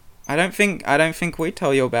real. I don't think we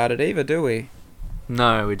tell you about it either, do we?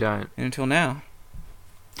 No, we don't. Until now.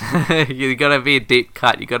 You gotta be a deep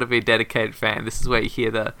cut. You gotta be a dedicated fan. This is where you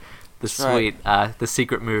hear the sweet, the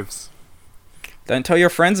secret moves. Don't tell your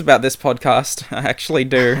friends about this podcast. I actually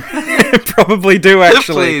do. Probably do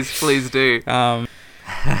actually. Please do.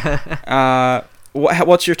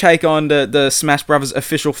 What's your take on the Smash Brothers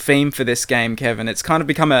official theme for this game, Kevin? It's kind of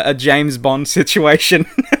become a James Bond situation.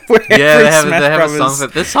 They have a song for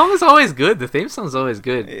it. The song is always good. The theme song is always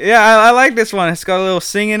good. Yeah, I like this one. It's got a little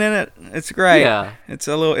singing in it. It's great. Yeah. It's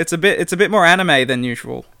a bit more anime than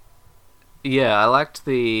usual. Yeah, I liked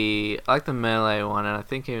the melee one, and I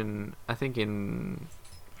think I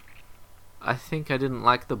didn't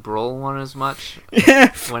like the brawl one as much.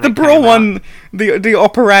 Yeah, the brawl one, the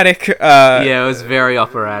operatic. Yeah, it was very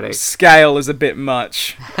operatic. Scale is a bit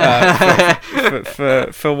much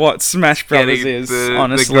for what Smash Brothers is.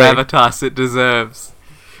 Honestly, the gravitas it deserves.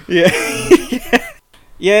 Yeah,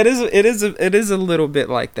 yeah, it is a little bit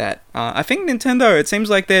like that. I think Nintendo. It seems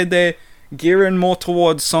like they're gearing more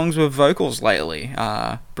towards songs with vocals lately.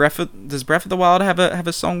 Does Breath of the Wild have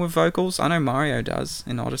a song with vocals? I know Mario does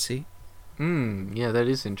in Odyssey. Yeah, that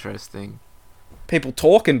is interesting. People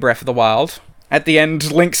talk in Breath of the Wild. At the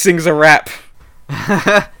end, Link sings a rap.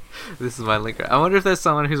 This is my Link. I wonder if there's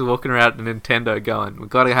someone who's walking around at Nintendo going, "We've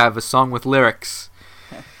got to have a song with lyrics."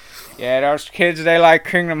 Yeah, those kids, they like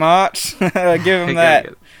Kingdom Hearts. Give them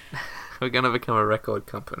that. We're gonna become a record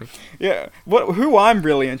company. Yeah. Who I'm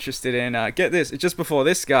really interested in, get this, just before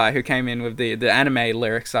this guy who came in with the anime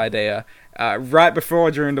lyrics idea, right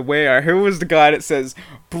before during the Wii, who was the guy that says,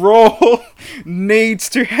 Brawl needs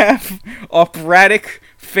to have operatic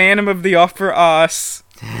Phantom of the Opera ass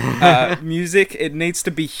music. It needs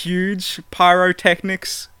to be huge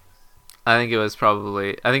pyrotechnics. I think it was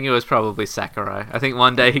probably Sakurai. I think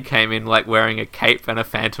one day he came in like wearing a cape and a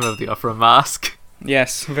Phantom of the Opera mask.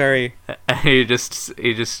 Yes, very. And he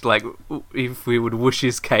just like, if we would whoosh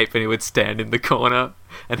his cape and he would stand in the corner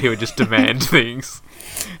and he would just demand things.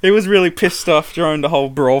 He was really pissed off during the whole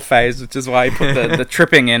brawl phase, which is why he put the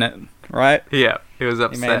tripping in it, right? Yeah, he was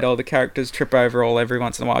upset. He made all the characters trip over every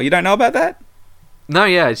once in a while. You don't know about that? No,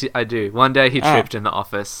 yeah, I do. One day he tripped in the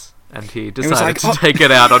office and he decided to take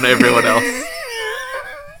it out on everyone else.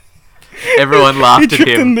 Everyone laughed at him. He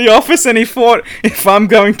tripped in the office and he thought, if I'm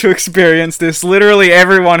going to experience this, literally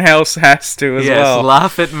everyone else has to as well. Yes,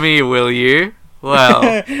 laugh at me, will you?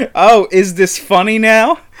 Well. Oh, is this funny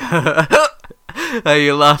now? Are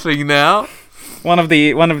you laughing now? One of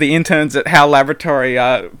the interns at HAL Laboratory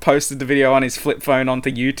posted the video on his flip phone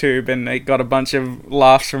onto YouTube, and it got a bunch of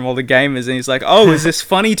laughs from all the gamers, and he's like, oh, is this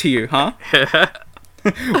funny to you, huh?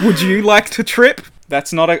 Would you like to trip?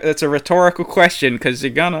 That's a rhetorical question, because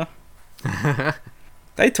you're gonna.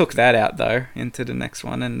 They took that out though into the next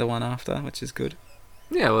one and the one after, which is good.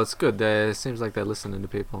 Yeah, well, it's good. It seems like they're listening to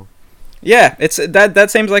people. Yeah, it's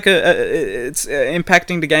that seems like it's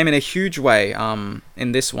impacting the game in a huge way.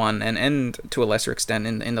 In this one and to a lesser extent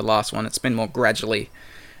in the last one, it's been more gradually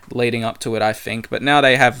leading up to it, I think. But now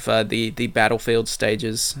they have the battlefield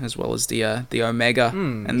stages as well as the Omega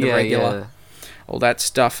and the regular, all that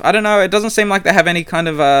stuff. I don't know. It doesn't seem like they have any kind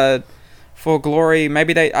of for glory.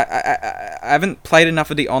 Maybe I haven't played enough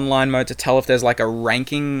of the online mode to tell if there's like a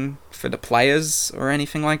ranking for the players or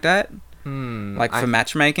anything like that. Like for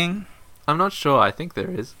matchmaking. I'm not sure. I think there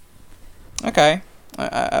is. Okay.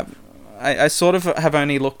 I sort of have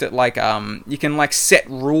only looked at like you can like set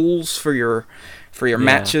rules for your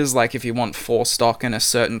matches, like if you want 4 stock and a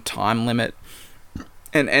certain time limit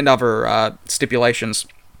and other stipulations.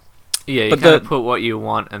 Yeah, you kind of put what you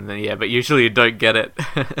want, and then but usually you don't get it.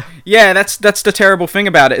 Yeah, that's the terrible thing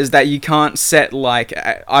about it, is that you can't set like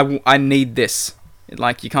I need this.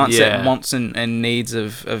 Like you can't set wants and needs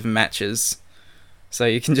of matches, so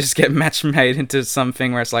you can just get match made into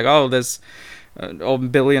something where it's like, oh, there's a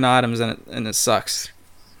billion items and it sucks.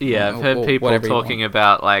 Yeah, I've heard people talking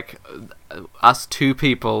about like us 2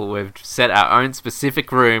 people, we've set our own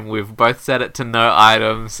specific room, we've both set it to no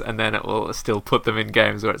items, and then it will still put them in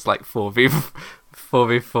games where it's like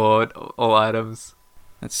 4v4 all items.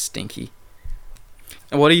 That's stinky.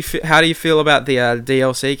 How do you feel about the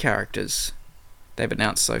DLC characters they've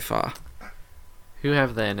announced so far? Who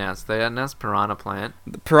have they announced? They announced Piranha Plant.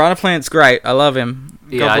 Piranha Plant's great. I love him.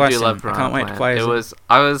 Yeah, God bless I do him. love Piranha Plant. I can't wait to play as him.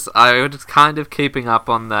 I was kind of keeping up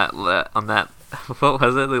on that what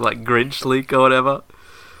was it? The like Grinch leak or whatever.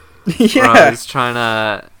 Yeah. Where I was trying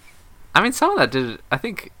to. I mean, some of that did. I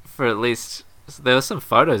think for at least there were some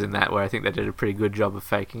photos in that where I think they did a pretty good job of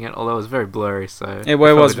faking it. Although it was very blurry, so it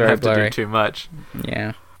was very blurry. To do too much.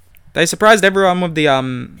 Yeah, they surprised everyone with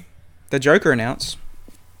the Joker announce.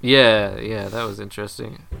 Yeah, that was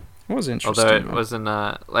interesting. It was interesting. Although it wasn't,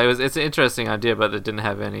 it's an interesting idea, but it didn't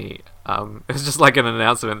have any. It was just like an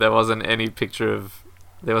announcement. There wasn't any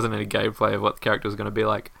gameplay of what the character was going to be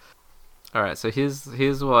like. All right, so here's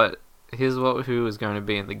what who was going to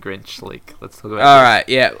be in the Grinch leak. Let's talk about. All right,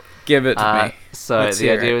 yeah, give it to me. So the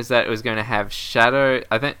idea was that it was going to have Shadow.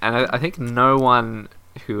 I think no one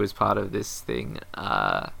who was part of this thing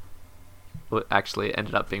actually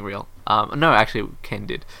ended up being real. No, actually Ken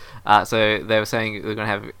did. So they were saying they're going to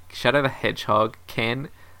have Shadow the Hedgehog, Ken,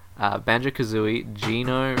 Banjo-Kazooie,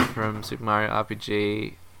 Geno from Super Mario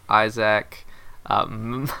RPG, Isaac,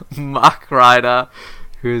 Mark Ryder,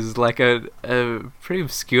 who's like a pretty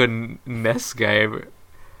obscure NES game,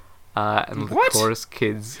 and the Chorus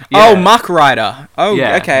Kids. Yeah. Oh, Mark Ryder. Oh,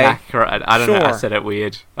 yeah, okay. Mark Ryder. I don't know. I said it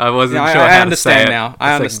weird. I wasn't sure how to say it.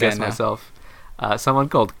 I understand now. Myself. Someone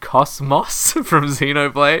called Cosmos from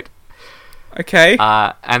Xenoblade. Okay.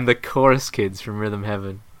 And the Chorus Kids from Rhythm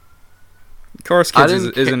Heaven. Chorus Kids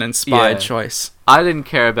is an inspired choice. I didn't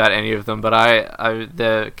care about any of them, but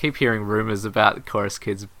I keep hearing rumors about Chorus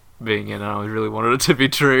Kids being in, and I really wanted it to be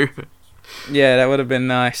true. Yeah, that would have been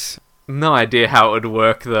nice. No idea how it would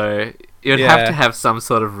work, though. You'd have to have some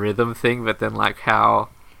sort of rhythm thing, but then, like, how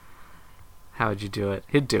would you do it?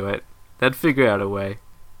 He'd do it. They'd figure out a way.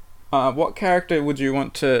 What character would you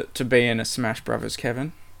want to be in a Smash Brothers,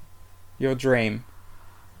 Kevin? Your dream.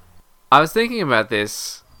 I was thinking about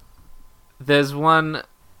this. There's one...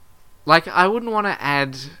 Like, I wouldn't want to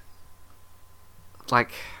add...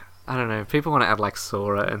 Like, I don't know. People want to add, like,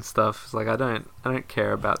 Sora and stuff. It's like, I don't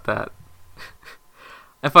care about that.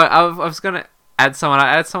 If I was going to add someone,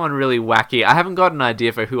 I'd add someone really wacky. I haven't got an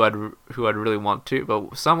idea for who I'd really want to,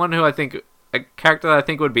 but someone who I think... A character that I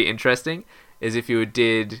think would be interesting is if you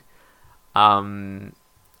did... Mario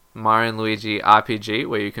and Luigi RPG,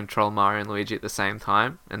 where you control Mario and Luigi at the same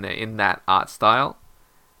time, and they're in that art style,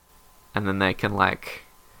 and then they can like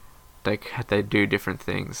they do different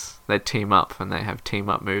things. They team up and they have team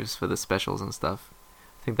up moves for the specials and stuff.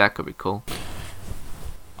 I think that could be cool.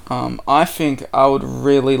 I think I would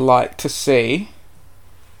really like to see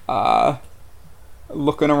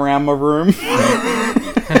looking around my room.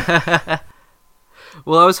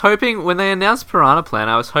 Well, I was hoping, when they announced Piranha Plant,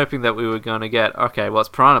 I was hoping that we were going to get, okay, well, it's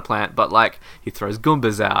Piranha Plant, but, like, he throws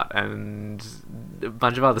Goombas out and a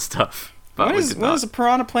bunch of other stuff. But when has a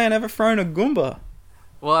Piranha Plant ever thrown a Goomba?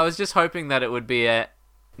 Well, I was just hoping that it would be they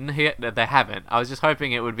haven't. I was just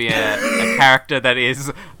hoping it would be a character that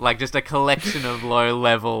is, like, just a collection of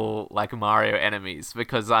low-level, like, Mario enemies,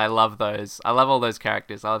 because I love those. I love all those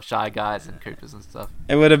characters. I love Shy Guys and Koopas and stuff.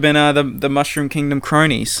 It would have been the Mushroom Kingdom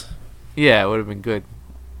cronies. Yeah, it would have been good.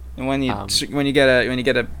 And when you get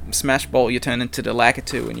a Smash Ball, you turn into the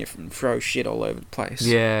Lakitu and you throw shit all over the place.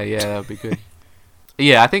 Yeah, that would be good.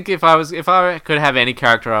 Yeah, I think if I could have any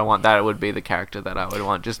character I want, that would be the character that I would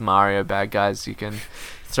want. Just Mario bad guys. You can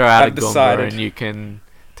throw out a Goomba and you can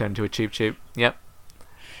turn into a Cheep Cheep. Yep.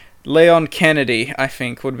 Leon Kennedy, I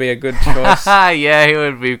think, would be a good choice. Yeah, he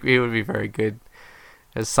would be very good.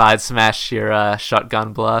 A side smash your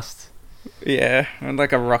shotgun blast. Yeah, and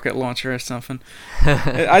like a rocket launcher or something.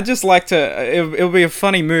 I just like to. It would be a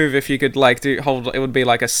funny move if you could like hold. It would be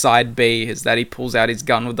like a side B, is that he pulls out his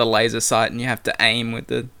gun with the laser sight, and you have to aim with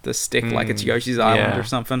the stick like it's Yoshi's Island or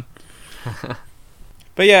something.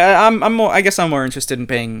 But yeah, I'm more. I guess I'm more interested in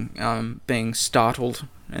being startled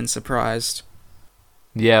and surprised.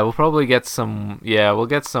 Yeah, we'll probably get some. Yeah, we'll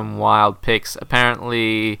get some wild picks.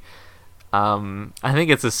 Apparently. I think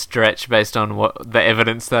it's a stretch based on what the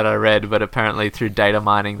evidence that I read, but apparently through data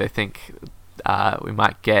mining, they think we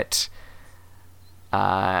might get.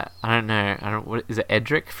 I don't know. What is it?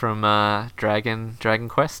 Edric from Dragon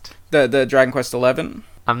Quest? The Dragon Quest 11.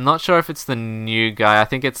 I'm not sure if it's the new guy. I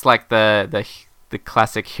think it's like the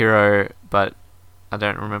classic hero, but I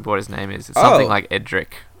don't remember what his name is. It's something like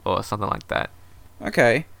Edric or something like that.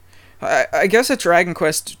 Okay, I guess a Dragon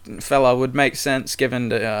Quest fella would make sense given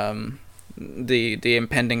the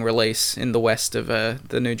impending release in the West of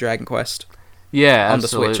the new Dragon Quest. Yeah, on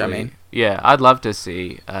absolutely. the Switch, I mean. Yeah, I'd love to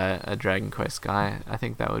see a Dragon Quest guy. I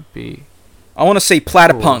think that would be... I want to see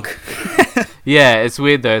Platypunk. Cool. Yeah, it's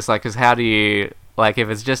weird though. It's like, because how do you... Like, if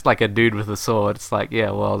it's just like a dude with a sword, it's like,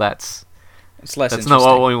 yeah, well, that's... It's less that's interesting.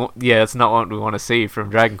 Not what we want. Yeah, that's not what we want to see from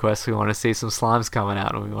Dragon Quest. We want to see some slimes coming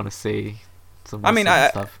out, and we want to see...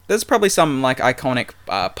 stuff. There's probably some like iconic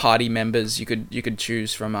party members you could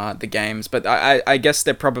choose from the games, but I guess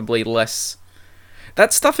they're probably less.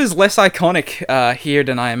 That stuff is less iconic here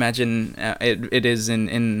than I imagine it is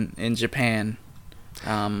in Japan.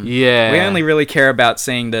 Yeah, we only really care about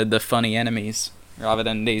seeing the funny enemies rather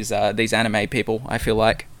than these anime people, I feel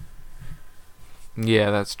like.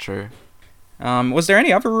 Yeah, that's true. Was there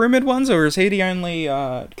any other rumored ones, or is he the only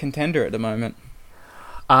contender at the moment?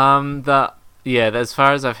 Yeah, as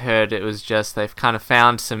far as I've heard, it was just they've kind of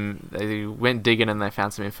found some... They went digging and they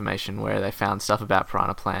found some information where they found stuff about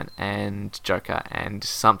Piranha Plant and Joker and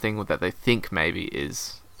something that they think maybe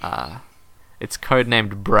is... it's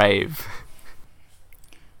codenamed Brave.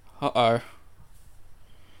 Uh-oh.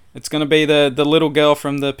 It's gonna be the little girl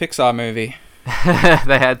from the Pixar movie.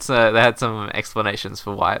 They had some explanations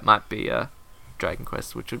for why it might be Dragon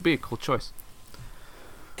Quest, which would be a cool choice.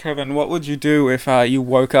 Kevin, what would you do if you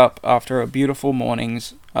woke up after a beautiful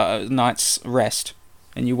night's rest,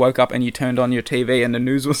 and you woke up and you turned on your TV and the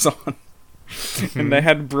news was on, and they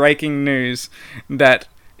had breaking news that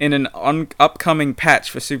in an upcoming patch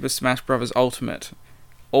for Super Smash Bros. Ultimate,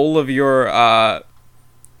 all of your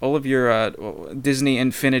Disney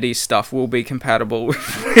Infinity stuff will be compatible with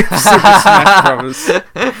Super Smash Bros.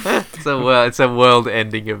 It's a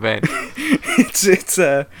world-ending event.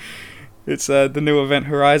 It's the new event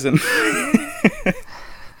Horizon.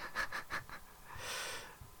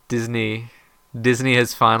 Disney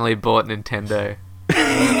has finally bought Nintendo.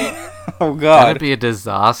 Oh god, that'd be a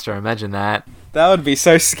disaster. Imagine that. That would be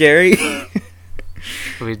so scary.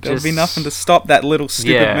 There'd be nothing to stop that little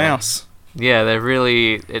stupid mouse. Yeah, it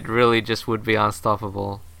really just would be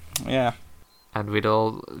unstoppable. Yeah, and we'd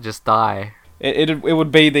all just die. It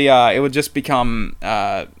would be it would just become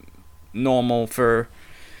normal for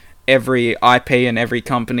every IP and every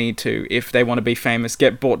company to, if they want to be famous,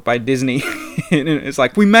 get bought by Disney. It's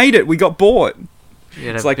like, we made it, we got bought.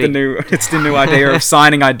 It's like the new idea of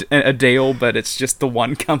signing a deal, but it's just the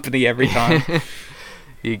one company every time.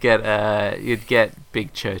 You'd get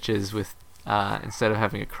big churches with instead of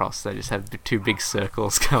having a cross, they just have two big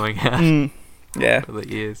circles going out. Yeah, for the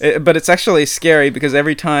ears. But it's actually scary because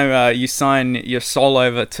every time you sign your soul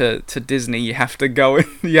over to Disney, you have to go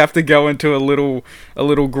into a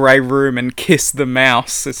little grey room and kiss the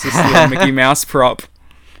mouse. It's this little Mickey Mouse prop.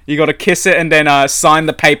 You got to kiss it and then sign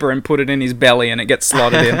the paper and put it in his belly, and it gets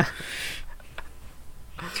slotted in.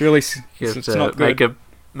 It's really it's not good.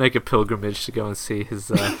 Make a pilgrimage to go and see his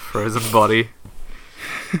frozen body.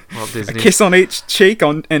 Walt Disney. A kiss on each cheek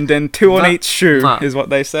and then two on each shoe is what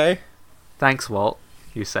they say. Thanks, Walt,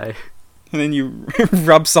 you say. And then you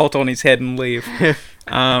rub salt on his head and leave.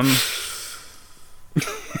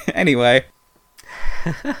 Anyway.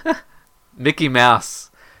 Mickey Mouse.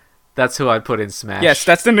 That's who I'd put in Smash. Yes,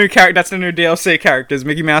 that's the new character. That's the new DLC characters.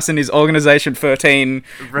 Mickey Mouse in his Organization 13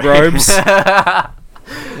 robes.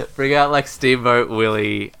 Bring out like Steamboat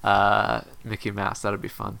Willie, Mickey Mouse. That'd be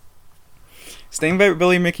fun. Steamboat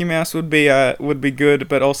Willie Mickey Mouse would be good,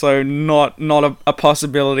 but also not a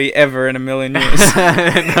possibility ever in a million years.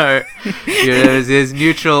 No, his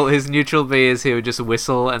neutral B is he would just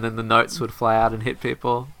whistle and then the notes would fly out and hit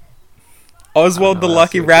people. Oswald the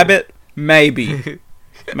Lucky Rabbit, maybe.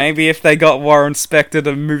 Maybe if they got Warren Spector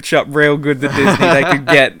to mooch up real good to Disney, they could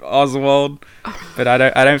get Oswald. But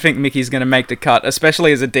I don't think Mickey's gonna make the cut,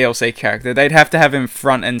 especially as a DLC character. They'd have to have him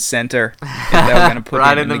front and center if they were gonna put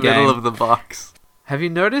right him in the middle game. of the box. Have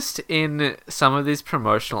you noticed in some of these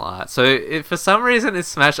promotional art? So if for some reason in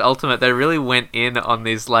Smash Ultimate they really went in on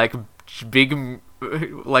these like big,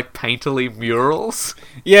 like painterly murals.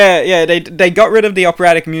 Yeah, they got rid of the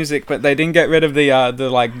operatic music, but they didn't get rid of the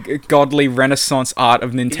like godly Renaissance art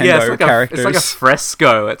of Nintendo characters. It's like a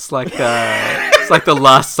fresco. It's like the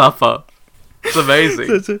Last Supper. It's amazing.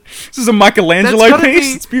 This is a Michelangelo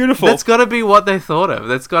piece. It's beautiful. That's got to be what they thought of.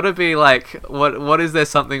 That's got to be like what is there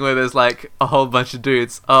something where there's like a whole bunch of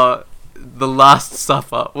dudes? The Last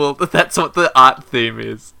Supper. Well, that's what the art theme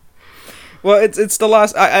is. Well, it's the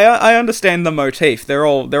last. I understand the motif. They're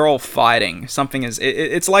all fighting. Something is.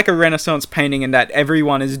 It's like a Renaissance painting in that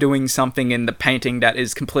everyone is doing something in the painting that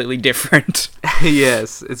is completely different.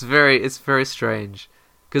 Yes, it's very strange.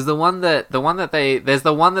 Because there's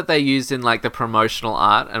the one that they used in like the promotional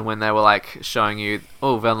art, and when they were like showing you,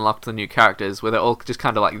 oh, we've unlocked the new characters, where they're all just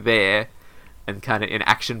kind of like there, and kind of in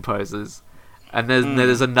action poses. And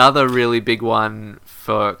there's another really big one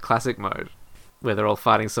for classic mode, where they're all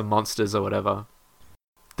fighting some monsters or whatever.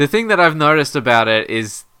 The thing that I've noticed about it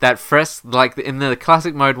is that like in the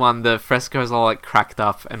classic mode one, the frescoes are like cracked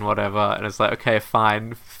up and whatever, and it's like, okay,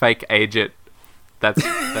 fine, fake age it, that's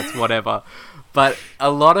whatever. But a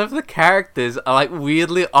lot of the characters are like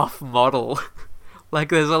weirdly off model. Like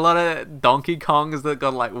there's a lot of Donkey Kongs that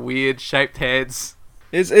got like weird shaped heads.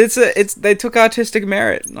 They took artistic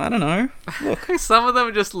merit. I don't know. Look. Some of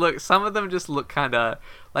them just look kind of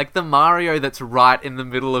like the Mario that's right in the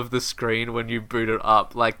middle of the screen when you boot it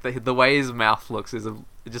up. Like the way his mouth looks is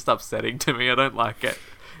just upsetting to me. I don't like it.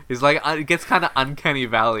 It's like it gets kind of uncanny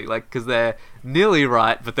valley, like because they're nearly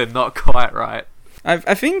right, but they're not quite right.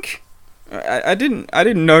 I think I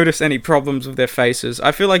didn't notice any problems with their faces.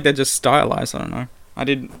 I feel like they're just stylized. I don't know. I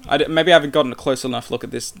didn't. Maybe I haven't gotten a close enough look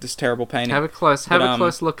at this terrible painting. Have a close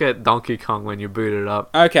look at Donkey Kong when you boot it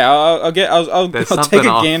up. Okay, I'll take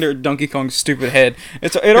a gander at Donkey Kong's stupid head.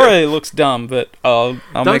 It already looks dumb, but I'll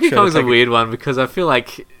Donkey make sure Kong's a weird one because I feel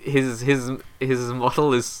like his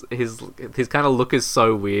model is his kind of look is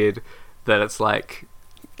so weird that it's like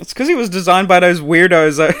It's because he was designed by those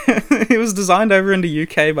weirdos. He was designed over in the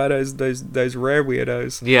UK by those rare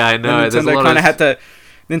weirdos. Yeah, I know. And Nintendo kind of had to.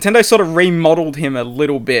 Nintendo sort of remodeled him a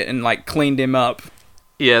little bit and like cleaned him up.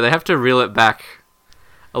 Yeah, they have to reel it back.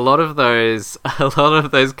 A lot of those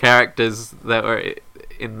characters that were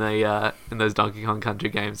in those Donkey Kong Country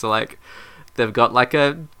games are like, they've got like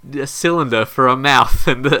a cylinder for a mouth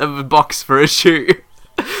and a box for a shoe.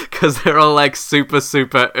 Because they're all like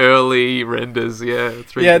super early renders, yeah.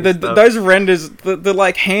 Yeah, those renders, the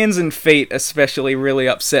like hands and feet especially really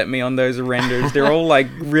upset me on those renders. They're all like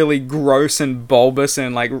really gross and bulbous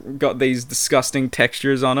and like got these disgusting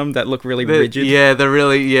textures on them that look really rigid. Yeah, they're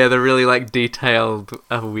really like detailed,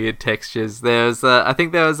 weird textures. I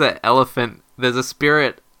think there was an elephant. There's a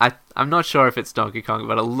spirit. I'm not sure if it's Donkey Kong,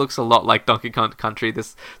 but it looks a lot like Donkey Kong Country.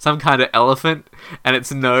 There's some kind of elephant, and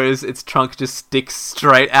its trunk just sticks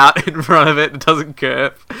straight out in front of it. It doesn't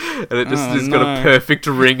curve, and it just has got a perfect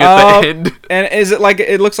ring at the end. And is it like,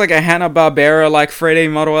 it looks like a Hanna-Barbera like 3D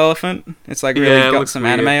model elephant? It's like really got some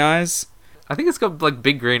weird anime eyes. I think it's got like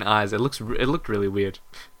big green eyes. It looked really weird.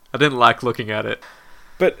 I didn't like looking at it,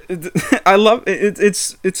 but I love it.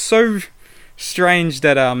 It's so strange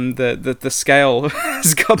that the scale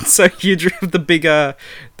has gotten so huge of the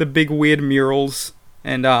big weird murals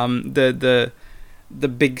and the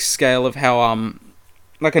big scale of how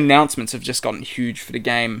like announcements have just gotten huge for the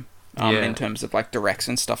game in terms of like directs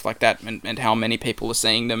and stuff like that, and how many people are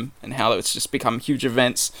seeing them and how it's just become huge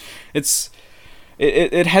events.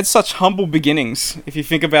 It had such humble beginnings. If you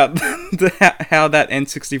think about how that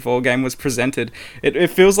N64 game was presented,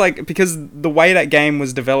 it feels like, because the way that game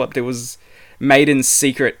was developed, it was made in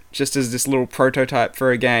secret, just as this little prototype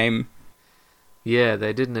for a game. Yeah,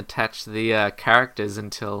 they didn't attach the characters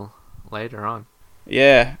until later on.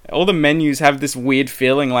 Yeah, all the menus have this weird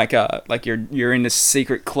feeling like you're in this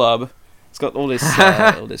secret club. It's got all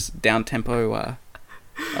this down tempo music.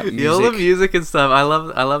 Yeah, all the music and stuff. I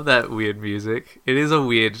love that weird music. It is a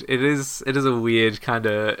weird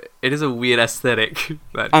aesthetic.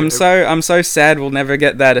 I'm so sad we'll never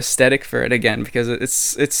get that aesthetic for it again, because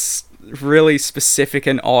it's really specific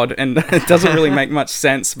and odd, and it doesn't really make much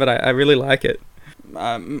sense, but I really like it.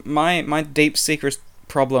 My deep secret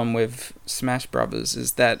problem with Smash Brothers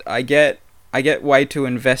is that I get way too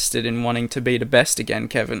invested in wanting to be the best again,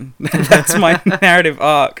 Kevin. That's my narrative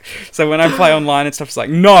arc. So when I play online and stuff, it's like,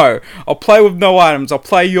 no, I'll play with no items. I'll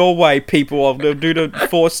play your way, people. I'll do the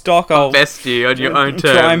 4 stock. I'll best you on your own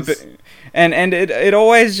terms. And it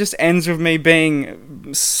always just ends with me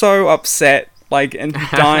being so upset, like, and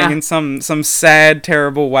dying in some sad,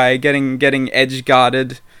 terrible way, getting edge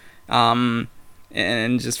guarded, and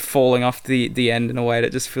just falling off the end in a way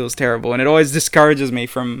that just feels terrible. And it always discourages me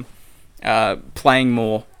from playing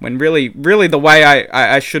more, when really the way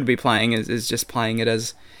I should be playing is just playing it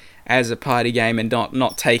as a party game and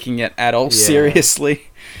not taking it at all seriously.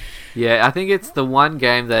 Yeah, I think it's the one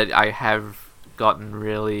game that I have gotten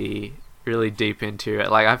really deep into.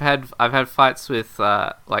 Like I've had fights with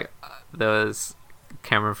like there was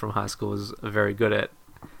Cameron from high school was very good at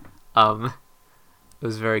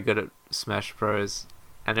Smash Bros,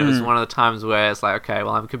 and it was one of the times where it's like, okay,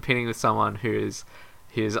 well, I'm competing with someone who's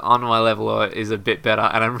on my level or is a bit better,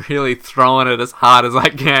 and I'm really throwing it as hard as I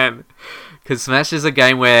can, because Smash is a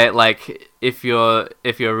game where, like, if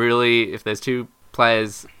there's 2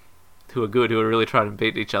 players who are good, who are really trying to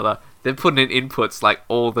beat each other, they're putting in inputs like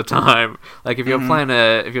all the time. Like if you're playing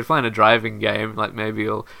a driving game, like maybe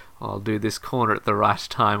I'll do this corner at the right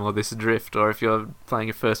time, or this drift, or if you're playing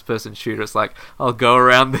a first-person shooter, it's like, I'll go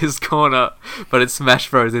around this corner. But it's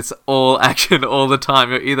Smash Bros, it's all action all the time.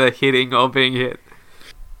 You're either hitting or being hit.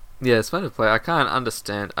 Yeah, it's fun to play. I can't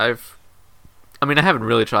understand. I haven't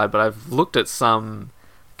really tried, but I've looked at some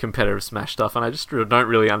competitive Smash stuff, and I just don't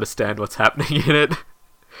really understand what's happening in it.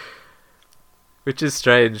 Which is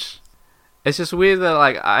strange. It's just weird that,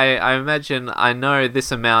 like, I imagine I know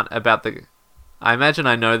this amount about the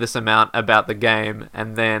game,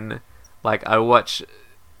 and then, like, I watch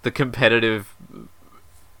the competitive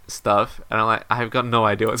stuff, and I'm like, I've got no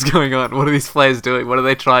idea what's going on. What are these players doing? What are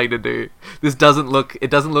they trying to do? It doesn't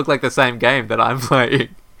look like the same game that I'm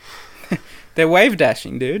playing. They're wave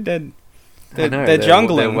dashing, dude. They're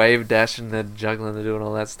jungling. They're wave dashing, they're juggling, they're doing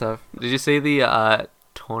all that stuff. Did you see the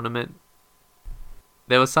tournament?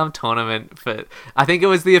 There was some tournament for, I think it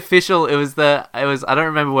was the official, I don't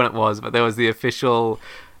remember when it was, but there was the official,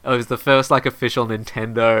 it was the first, like, official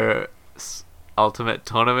Nintendo Ultimate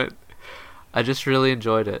tournament. I just really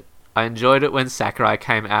enjoyed it. I enjoyed it when Sakurai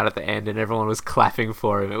came out at the end and everyone was clapping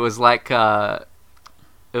for him. It was like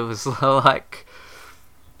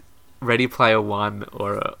Ready Player One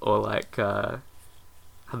or like, I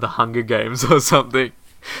the Hunger Games or something.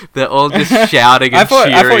 They're all just shouting and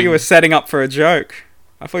cheering. I thought you were setting up for a joke.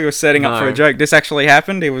 This actually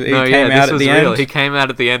happened. He came out at the end. He came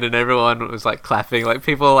out at the end, and everyone was like clapping. Like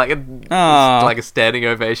people like a standing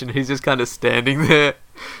ovation. He's just kind of standing there,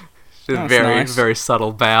 just very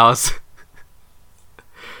subtle bows.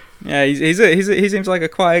 Yeah, he seems like a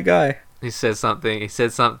quiet guy. He said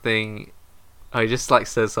something. Oh, he just like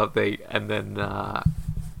says something, and then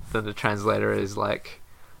the translator is like,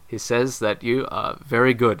 he says that you are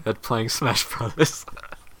very good at playing Smash Brothers.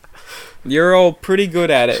 You're all pretty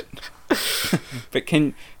good at it, but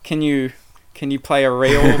can you play a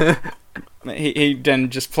real? He then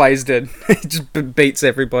just plays dead. He just beats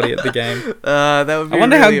everybody at the game. That would be I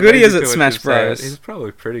wonder really how good he is at Smash Bros. He's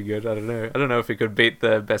probably pretty good. I don't know if he could beat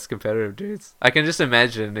the best competitive dudes. I can just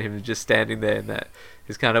imagine him just standing there in that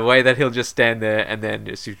his kind of way that he'll just stand there and then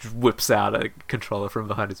just whips out a controller from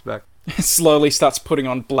behind his back. Slowly starts putting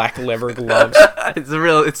on black leather gloves.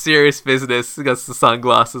 It's serious business. He got the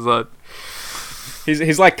sunglasses on. He's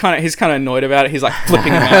kind of annoyed about it. He's like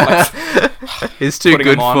flipping them out. Like, he's too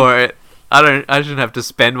good for it. I shouldn't have to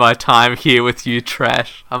spend my time here with you,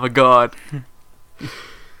 trash. I'm a god.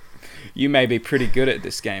 You may be pretty good at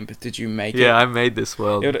this game, but did you make it? Yeah, I made this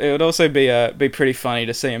world. It would also be pretty funny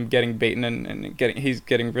to see him getting beaten and he's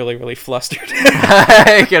getting really, really flustered.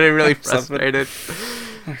 Getting really frustrated.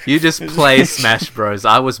 You just play Smash Bros.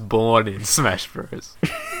 I was born in Smash Bros.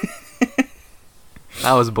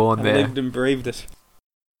 I was born there. I lived and breathed it.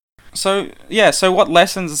 So what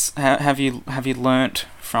lessons have you learnt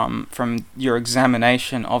from your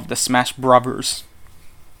examination of the Smash Brothers?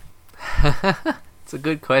 It's a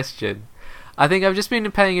good question. I think I've just been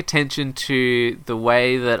paying attention to the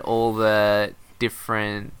way that all the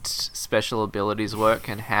different special abilities work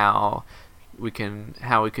and how we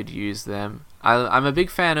could use them. I'm a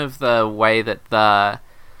big fan of the way that the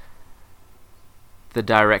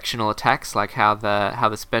directional attacks, like how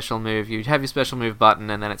the special move, you have your special move button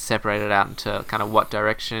and then it's separated out into kind of what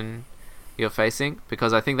direction you're facing,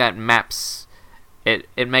 because I think that maps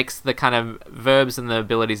it makes the kind of verbs and the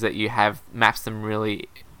abilities that you have, maps them really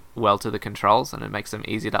well to the controls, and it makes them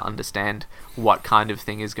easy to understand what kind of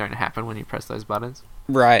thing is going to happen when you press those buttons.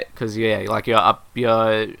 Right. Because like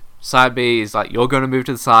your side B is like you're going to move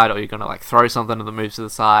to the side, or you're going to like throw something that moves to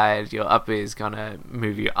the side. Your up B is going to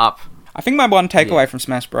move you up. I think my one takeaway from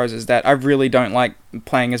Smash Bros is that I really don't like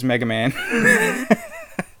playing as Mega Man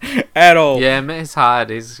at all. Yeah, it's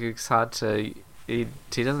hard. It's hard to. He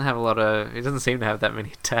doesn't have a lot of. He doesn't seem to have that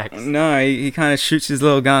many attacks. No, he kind of shoots his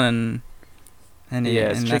little gun and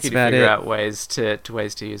it's tricky to figure out ways to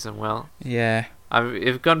use them well. Yeah.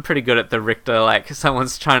 I've gotten pretty good at the Richter, like,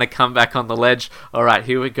 someone's trying to come back on the ledge. Alright,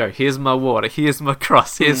 here we go. Here's my water. Here's my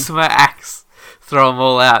cross. Here's my axe. Throw them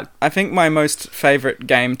all out. I think my most favourite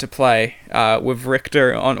game to play with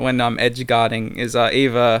Richter when I'm edge guarding is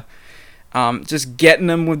either just getting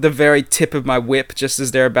them with the very tip of my whip just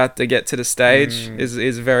as they're about to get to the stage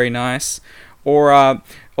is very nice. Or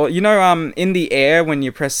in the air when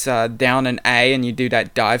you press down and A and you do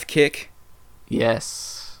that dive kick.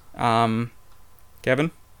 Yes.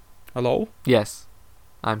 Kevin? Hello? Yes.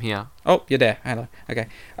 I'm here. Oh, you're there. Hello. Okay.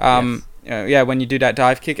 Yes. When you do that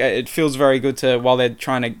dive kick, it feels very good to, while they're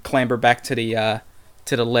trying to clamber back to the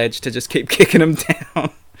ledge, to just keep kicking them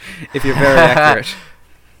down if you're very accurate.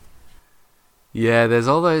 Yeah, there's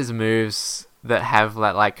all those moves that have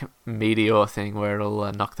that like meteor thing where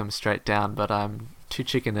it'll knock them straight down, but I'm too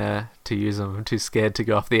chicken to use them. I'm too scared to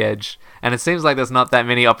go off the edge. And it seems like there's not that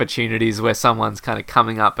many opportunities where someone's kind of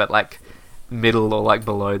coming up at like middle or like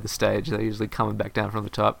below the stage. They're usually coming back down from the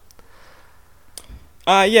top.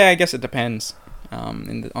 Yeah, I guess it depends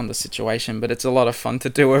on the situation, but it's a lot of fun to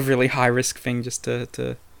do a really high risk thing just to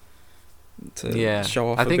show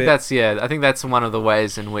off. I think that's one of the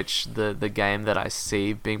ways in which the game that I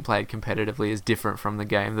see being played competitively is different from the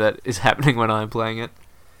game that is happening when I'm playing it.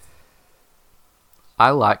 I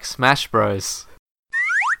like Smash Bros.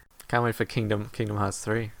 Can't wait for Kingdom Hearts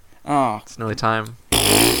 3. Oh, it's nearly time.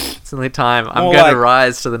 I'm going to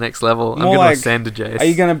rise to the next level. I'm going to ascend to Jace. Are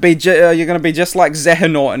you going to be just like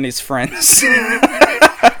Xehanort and his friends?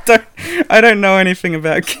 I don't know anything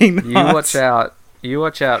about Kingdom Hearts. You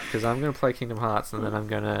watch out, because I'm going to play Kingdom Hearts and then I'm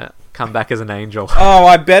going to come back as an angel. Oh,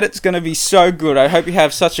 I bet it's going to be so good. I hope you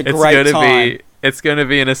have such a great time. It's going to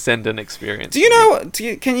be an ascendant experience. Do you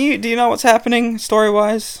know what's happening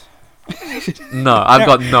story-wise? No, I've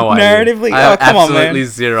got no idea. Narratively? I have absolutely on, man.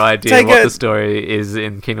 Zero idea what the story is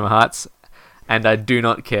in Kingdom Hearts, and I do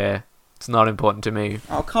not care. It's not important to me.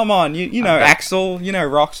 Oh, come on. You know Axel, you know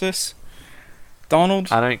Roxas,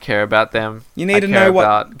 Donald. I don't care about them. You need to know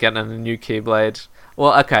about getting a new Keyblade.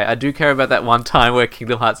 Well, okay, I do care about that one time where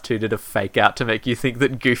Kingdom Hearts 2 did a fake out to make you think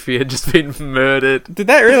that Goofy had just been murdered. Did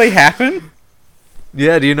that really happen?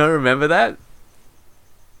 Yeah, do you not remember that?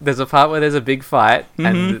 There's a part where there's a big fight,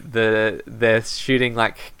 and they're shooting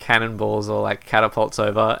like cannonballs or like catapults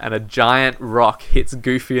over, and a giant rock hits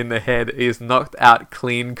Goofy in the head. He is knocked out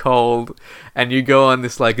clean cold, and you go on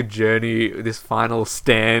this like journey, this final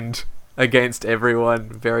stand against everyone,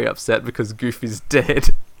 very upset because Goofy's dead.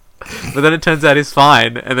 But then it turns out he's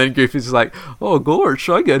fine, and then Goofy's like, "Oh gosh,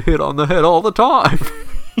 I get hit on the head all the time."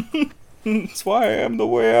 That's why I am the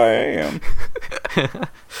way I am.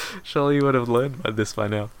 Surely you would have learned this by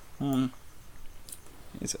now.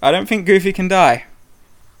 I don't think Goofy can die.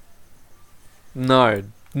 No,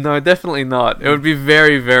 definitely not. It would be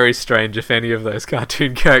very, very strange if any of those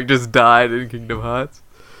cartoon characters died in Kingdom Hearts.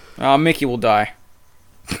 Mickey will die.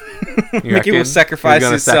 Mickey will sacrifice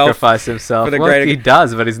himself for the greater. He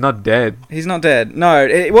does, but he's not dead. He's not dead. No.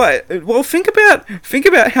 Well, think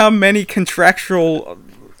about how many contractual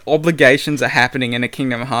obligations are happening in a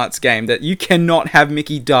Kingdom Hearts game that you cannot have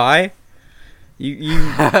Mickey die.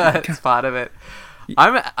 It's part of it.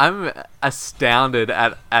 I'm astounded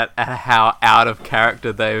at how out of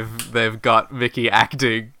character they've got Mickey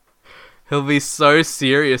acting. He'll be so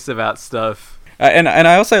serious about stuff. And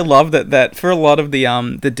I also love that for a lot of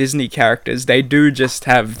the Disney characters, they do just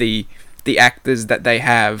have the actors that they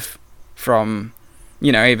have from,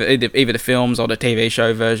 you know, either the films or the TV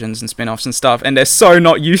show versions and spin-offs and stuff, and they're so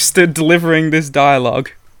not used to delivering this dialogue.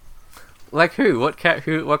 Like who? What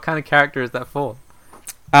kind of character is that for?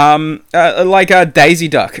 Like Daisy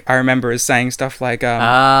Duck, I remember is saying stuff like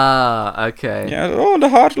okay. Yeah, oh, the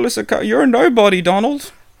heartless, you're a nobody,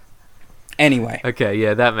 Donald. Anyway. Okay,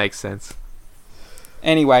 yeah, that makes sense.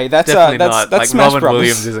 Anyway, that's not. Like Smash Robin Brothers.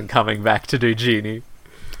 Williams isn't coming back to do Genie.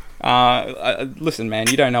 Listen, man,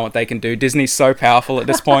 you don't know what they can do. Disney's so powerful at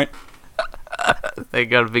this point. They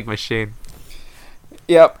got a big machine.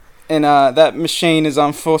 Yep, and that machine is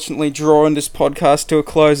unfortunately drawing this podcast to a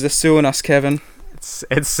close. They're suing us, Kevin. It's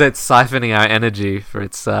siphoning our energy for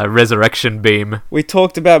its resurrection beam. We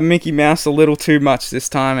talked about Mickey Mouse a little too much this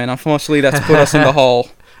time, and unfortunately that's put us in the hole.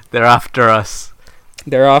 They're after us.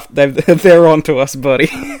 They're onto us, buddy.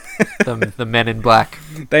 the men in black.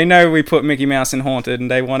 They know we put Mickey Mouse in Haunted, and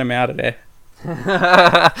they want him out of there.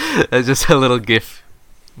 There's just a little GIF,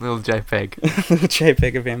 little JPEG, little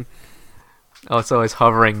JPEG of him. Oh, it's always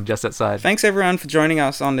hovering just outside. Thanks everyone for joining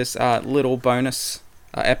us on this little bonus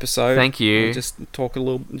episode. Thank you. We'll just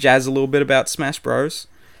jazz a little bit about Smash Bros.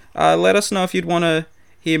 Let us know if you'd want to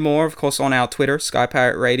hear more, of course, on our Twitter, Sky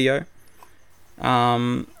Pirate Radio.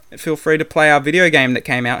 Feel free to play our video game that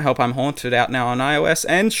came out, Help I'm Haunted, out now on iOS,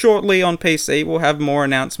 and shortly on PC. We'll have more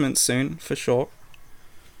announcements soon, for sure.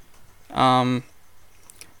 But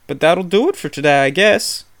that'll do it for today, I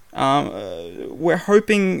guess. We're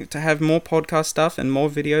hoping to have more podcast stuff and more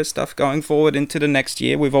video stuff going forward into the next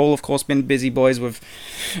year. We've all, of course, been busy boys with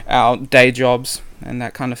our day jobs and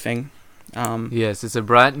that kind of thing. Yes, it's a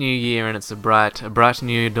bright new year, and it's a bright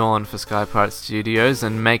new dawn for Sky Pirate Studios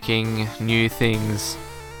and making new things.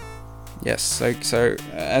 Yes, so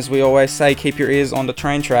as we always say, keep your ears on the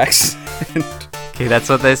train tracks. Okay, that's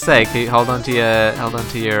what they say. Hold on to your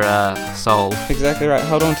soul. Exactly right.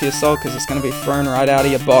 Hold on to your soul, because it's going to be thrown right out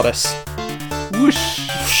of your bodice. Whoosh!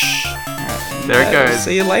 Right, there it goes.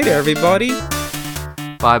 See you later, everybody.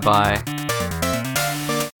 Bye-bye.